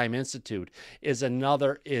 Paradigm Institute is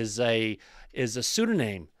a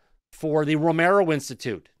pseudonym for the Romero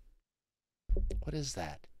Institute. What is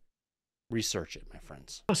that? Research it, my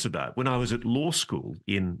friends. About when I was at law school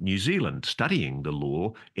in New Zealand studying the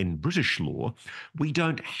law in British law, we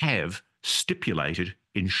don't have stipulated,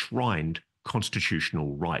 enshrined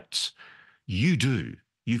constitutional rights. You do.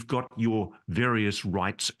 You've got your various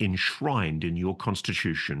rights enshrined in your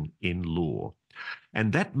constitution in law.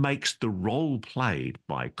 And that makes the role played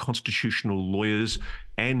by constitutional lawyers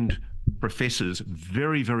and professors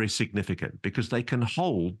very, very significant, because they can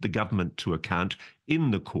hold the government to account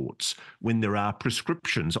in the courts when there are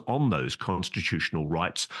prescriptions on those constitutional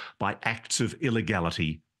rights by acts of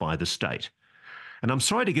illegality by the state. And I'm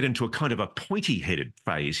sorry to get into a kind of a pointy-headed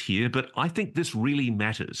phase here, but I think this really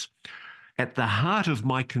matters. At the heart of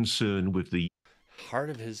my concern with the... Heart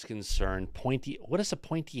of his concern, pointy... What is a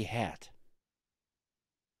pointy hat?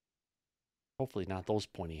 Hopefully not those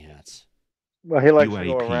pointy hats. Well, he likes UAP to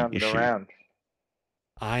go around and issue. around.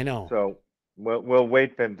 I know. So we'll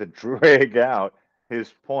wait for him to drag out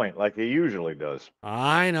his point like he usually does.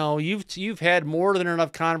 I know. You've had more than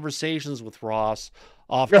enough conversations with Ross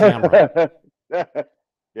off camera.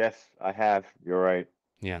 Yes, I have. You're right.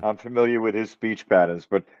 Yeah. I'm familiar with his speech patterns,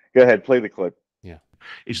 but go ahead, play the clip. Yeah.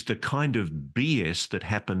 Is the kind of BS that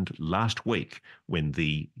happened last week when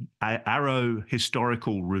the Arrow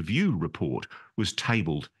Historical Review report was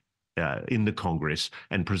tabled in the Congress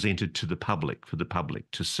and presented to the public for the public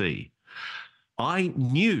to see. I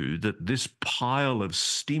knew that this pile of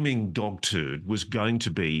steaming dog turd was going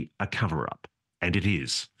to be a cover-up, and it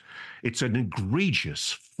is. It's an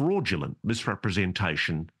egregious, fraudulent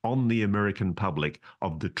misrepresentation on the American public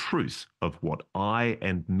of the truth of what I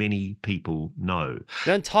and many people know.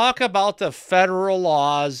 Then talk about the federal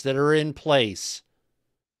laws that are in place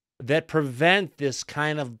that prevent this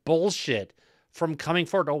kind of bullshit from coming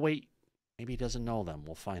forward. Oh, wait, maybe he doesn't know them.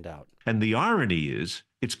 We'll find out. And the irony is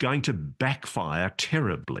it's going to backfire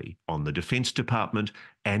terribly on the Defense Department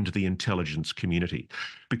and the intelligence community.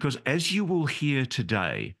 Because as you will hear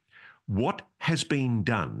today, what has been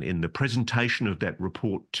done in the presentation of that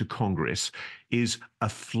report to Congress is a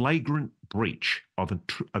flagrant breach of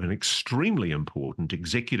an extremely important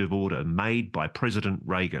executive order made by President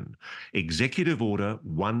Reagan, Executive Order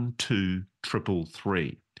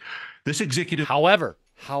 12333. This executive... However,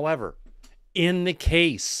 in the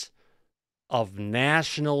case of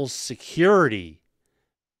national security,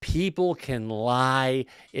 people can lie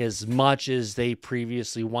as much as they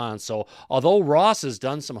previously want. So although Ross has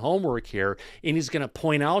done some homework here and he's going to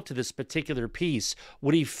point out to this particular piece,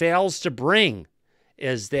 what he fails to bring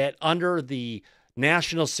is that under the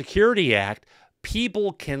National Security Act,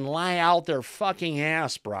 people can lie out their fucking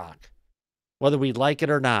ass, Brock, whether we like it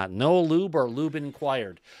or not. No lube or lube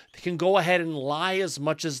inquired. They can go ahead and lie as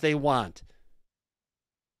much as they want.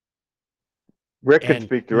 Rick can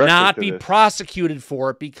speak directly not to be this. prosecuted for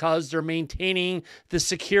it because they're maintaining the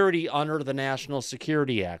security under the National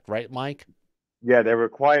Security Act, right, Mike? Yeah, they're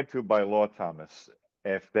required to by law, Thomas.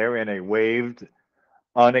 If they're in a waived,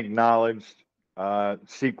 unacknowledged,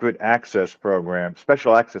 secret access program,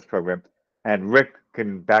 special access program, and Rick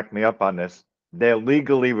can back me up on this, they're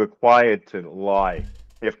legally required to lie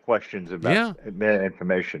if questions about their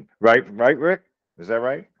information. Right, Rick? Is that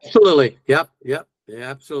right? Absolutely. Yep. Yeah,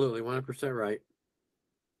 absolutely. 100% right.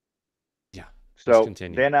 So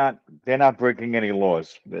they're not breaking any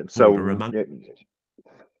laws. So it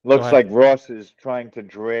looks like Ross is trying to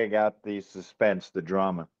drag out the suspense, the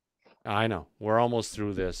drama. I know. We're almost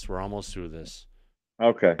through this.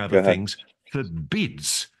 Okay. Other things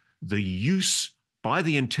forbids the use by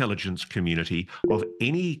the intelligence community of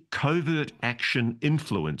any covert action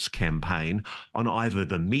influence campaign on either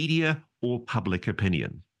the media or public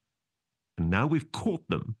opinion. And now we've caught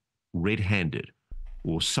them red-handed,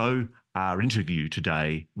 or so our interview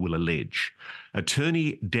today will allege.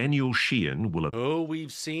 Attorney Daniel Sheehan will... Who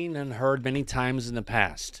we've seen and heard many times in the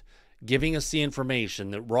past, giving us the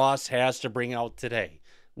information that Ross has to bring out today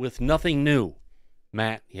with nothing new.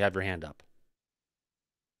 Matt, you have your hand up.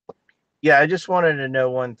 Yeah, I just wanted to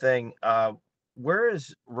know one thing. Where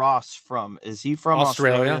is Ross from? Is he from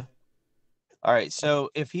Australia? All right.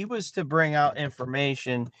 So if he was to bring out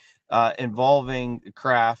information involving the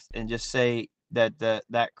craft and just say that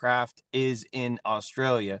that craft is in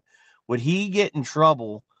Australia, would he get in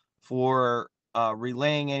trouble for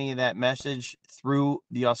relaying any of that message through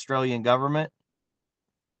the Australian government?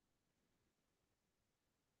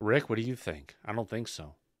 Rick, what do you think? I don't think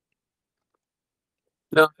so.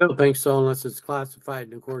 No, I don't think so unless it's classified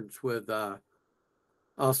in accordance with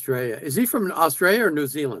Australia. Is he from Australia or New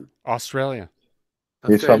Zealand? Australia.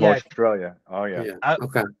 He's from Australia. Oh yeah.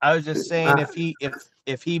 Okay. I was just saying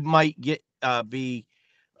if he might be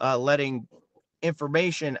letting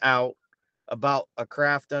information out about a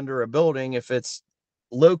craft under a building, if it's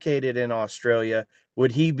located in Australia,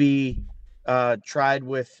 would he be tried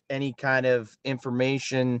with any kind of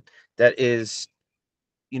information that is,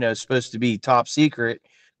 supposed to be top secret,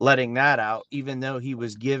 letting that out, even though he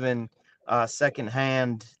was given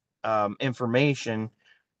secondhand information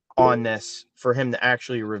on this for him to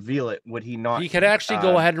actually reveal it? Would he not? He could actually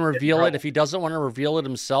go ahead and reveal it. If he doesn't want to reveal it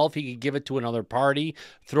himself, he could give it to another party,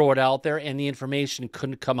 throw it out there, and the information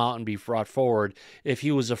couldn't come out and be brought forward if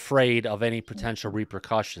he was afraid of any potential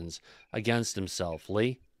repercussions against himself.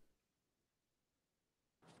 Lee?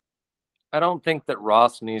 I don't think that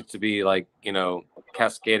Ross needs to be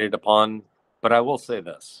cascaded upon, but I will say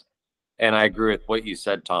this, and I agree with what you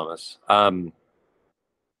said, Thomas.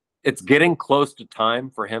 It's getting close to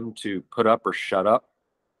time for him to put up or shut up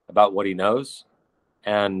about what he knows.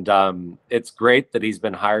 And it's great that he's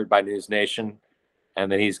been hired by News Nation and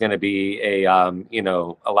that he's going to be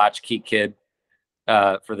a latchkey kid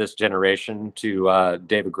for this generation to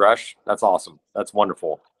David Grush. That's awesome. That's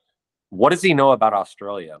wonderful. What does he know about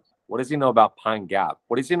Australia? What does he know about Pine Gap?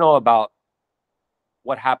 What does he know about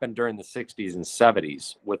what happened during the 60s and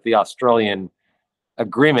 70s with the Australian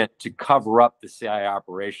agreement to cover up the CIA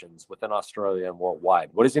operations within Australia and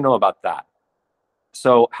worldwide? What does he know about that?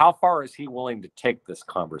 So how far is he willing to take this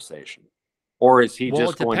conversation? Or is he just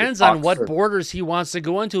going to... Well, it depends on what borders he wants to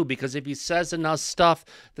go into, because if he says enough stuff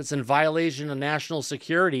that's in violation of national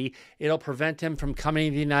security, it'll prevent him from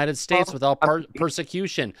coming to the United States without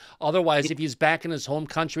persecution. Otherwise, if he's back in his home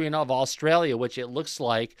country of Australia, which it looks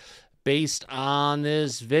like, based on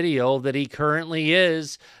this video, that he currently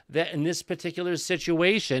is, that in this particular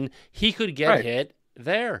situation, he could get hit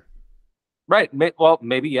there. Right. Well,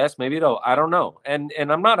 maybe yes, maybe no. I don't know. And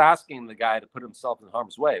I'm not asking the guy to put himself in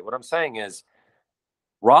harm's way. What I'm saying is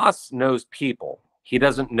Ross knows people. He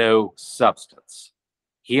doesn't know substance.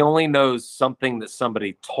 He only knows something that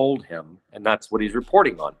somebody told him, and that's what he's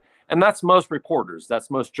reporting on. And that's most reporters.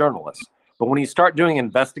 That's most journalists. But when you start doing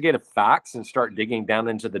investigative facts and start digging down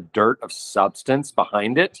into the dirt of substance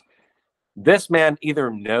behind it, this man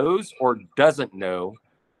either knows or doesn't know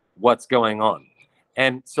what's going on.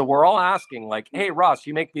 And so we're all asking, like, hey, Ross,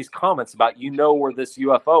 you make these comments about where this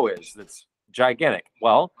UFO is that's gigantic.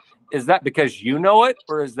 Well, is that because you know it,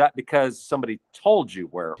 or is that because somebody told you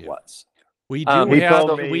where it was? We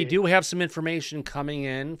do have some information coming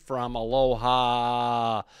in from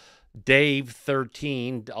Aloha Dave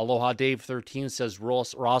 13. Aloha Dave 13 says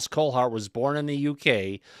Ross Coulthart was born in the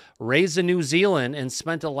UK, raised in New Zealand, and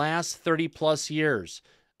spent the last 30+ years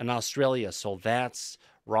in Australia. So that's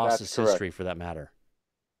Ross's history, for that matter.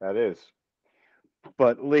 That is.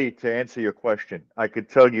 But Lee, to answer your question, I could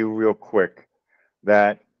tell you real quick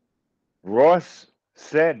that Ross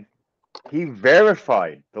said he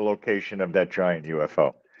verified the location of that giant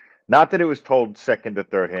UFO. Not that it was told second or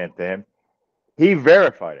third hand to him. He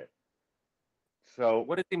verified it. So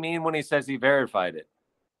what does he mean when he says he verified it?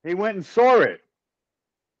 He went and saw it.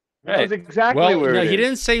 That was exactly where it is. He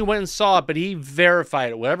didn't say he went and saw it, but he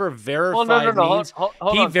verified it. Whatever verified means,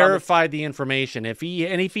 he verified the information. If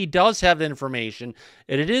he does have the information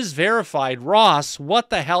and it is verified, Ross,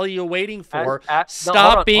 what the hell are you waiting for?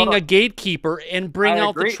 Stop being a gatekeeper and bring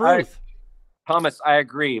out the truth. Thomas, I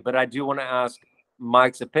agree, but I do want to ask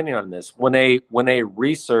Mike's opinion on this. When a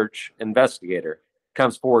research investigator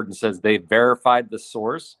comes forward and says they verified the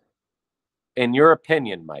source, in your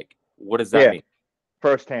opinion, Mike, what does that mean?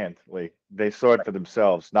 firsthand, Lee. They saw it for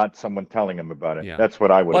themselves, not someone telling them about it. Yeah. That's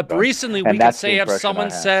what I would have But done. recently, And we could that's the say if impression I someone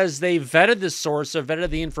have. says they vetted the source or vetted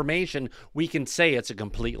the information, we can say it's a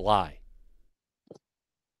complete lie.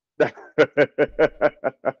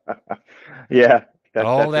 Yeah.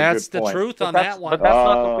 Oh, a that's good the point. truth on But that one. that's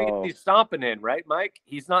not the weed Oh. he's stomping in, right, Mike?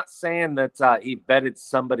 He's not saying that he vetted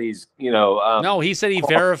somebody's, No, he said he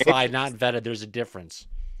verified, qualifications. not vetted. There's a difference.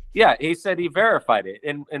 Yeah, he said he verified it.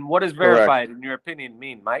 And what does Correct. verified, in your opinion,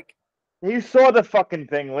 mean, Mike? He saw the fucking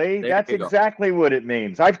thing, Lee. There That's you go. exactly what it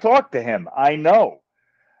means. I've talked to him. I know.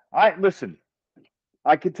 Listen,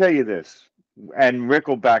 I can tell you this, and Rick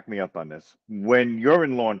will back me up on this. When you're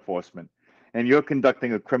in law enforcement and you're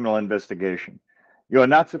conducting a criminal investigation, you're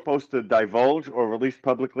not supposed to divulge or release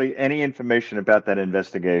publicly any information about that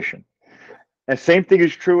investigation. And same thing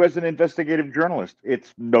is true as an investigative journalist.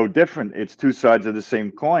 It's no different. It's two sides of the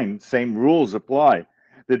same coin. Same rules apply.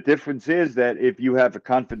 The difference is that if you have a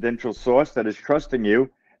confidential source that is trusting you,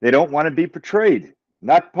 they don't want to be portrayed,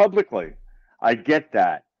 not publicly. I get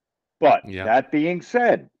that. But that being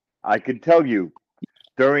said, I can tell you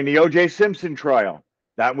during the O.J. Simpson trial,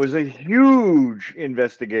 that was a huge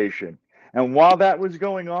investigation. And while that was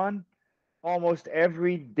going on, almost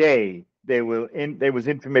every day there was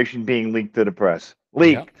information being leaked to the press.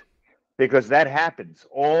 Leaked. Because that happens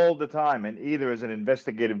all the time, and either as an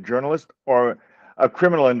investigative journalist or a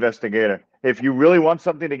criminal investigator. If you really want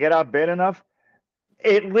something to get out bad enough,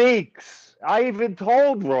 it leaks. I even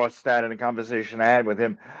told Ross that in a conversation I had with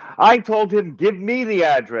him. I told him, give me the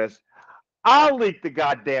address. I'll leak the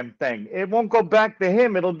goddamn thing. It won't go back to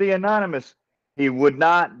him. It'll be anonymous. He would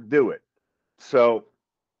not do it. So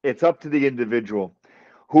it's up to the individual,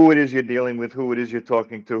 who it is you're dealing with, who it is you're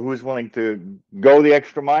talking to, who's willing to go the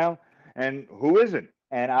extra mile, and who isn't.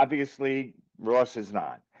 And obviously, Ross is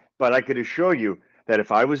not. But I could assure you that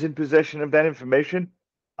if I was in possession of that information,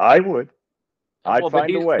 I would. I'd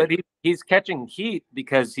find a way. But he's catching heat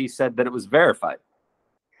because he said that it was verified.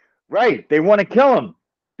 Right. They want to kill him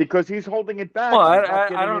because he's holding it back. Well, He's not I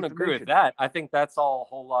getting don't agree with information. that. I think that's all a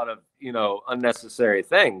whole lot of, unnecessary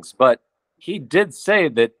things. But he did say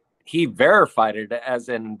that he verified it as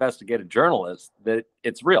an investigative journalist, that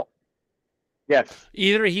it's real. Yes.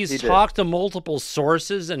 Either he's he did. talked to multiple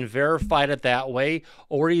sources and verified it that way,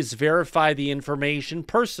 or he's verified the information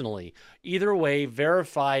personally. Either way,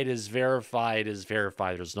 verified is verified is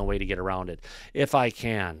verified. There's no way to get around it. If I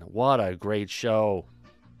can. What a great show.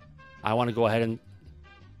 I want to go ahead and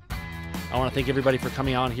I want to thank everybody for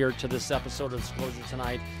coming on here to this episode of Disclosure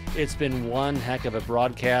tonight. It's been one heck of a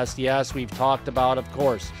broadcast. Yes, we've talked about, of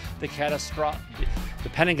course, the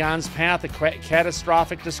Pentagon's path, the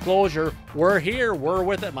catastrophic disclosure. We're here. We're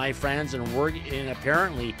with it, my friends, and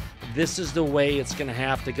apparently this is the way it's going to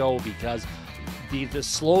have to go, because the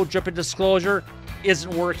slow dripping disclosure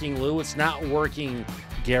isn't working, Lou. It's not working,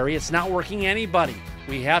 Gary. It's not working, anybody.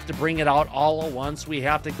 We have to bring it out all at once. We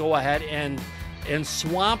have to go ahead and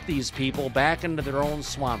swamp these people back into their own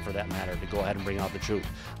swamp, for that matter, to go ahead and bring out the truth.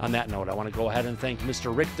 On that note, I want to go ahead and thank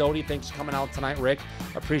Mr. Rick Doty. Thanks for coming out tonight, Rick.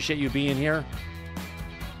 Appreciate you being here.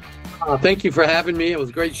 Thank you for having me. It was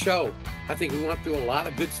a great show. I think we went through a lot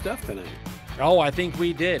of good stuff tonight. Oh, I think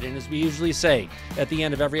we did. And as we usually say at the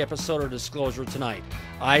end of every episode of Disclosure tonight,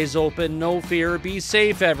 eyes open, no fear, be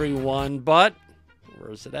safe, everyone. But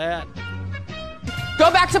where's it at?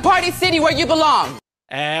 Go back to Party City where you belong.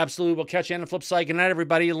 Absolutely. We'll catch you on the flip side. Good night,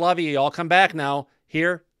 everybody. Love you. Y'all come back now.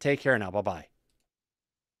 Here, take care now. Bye-bye.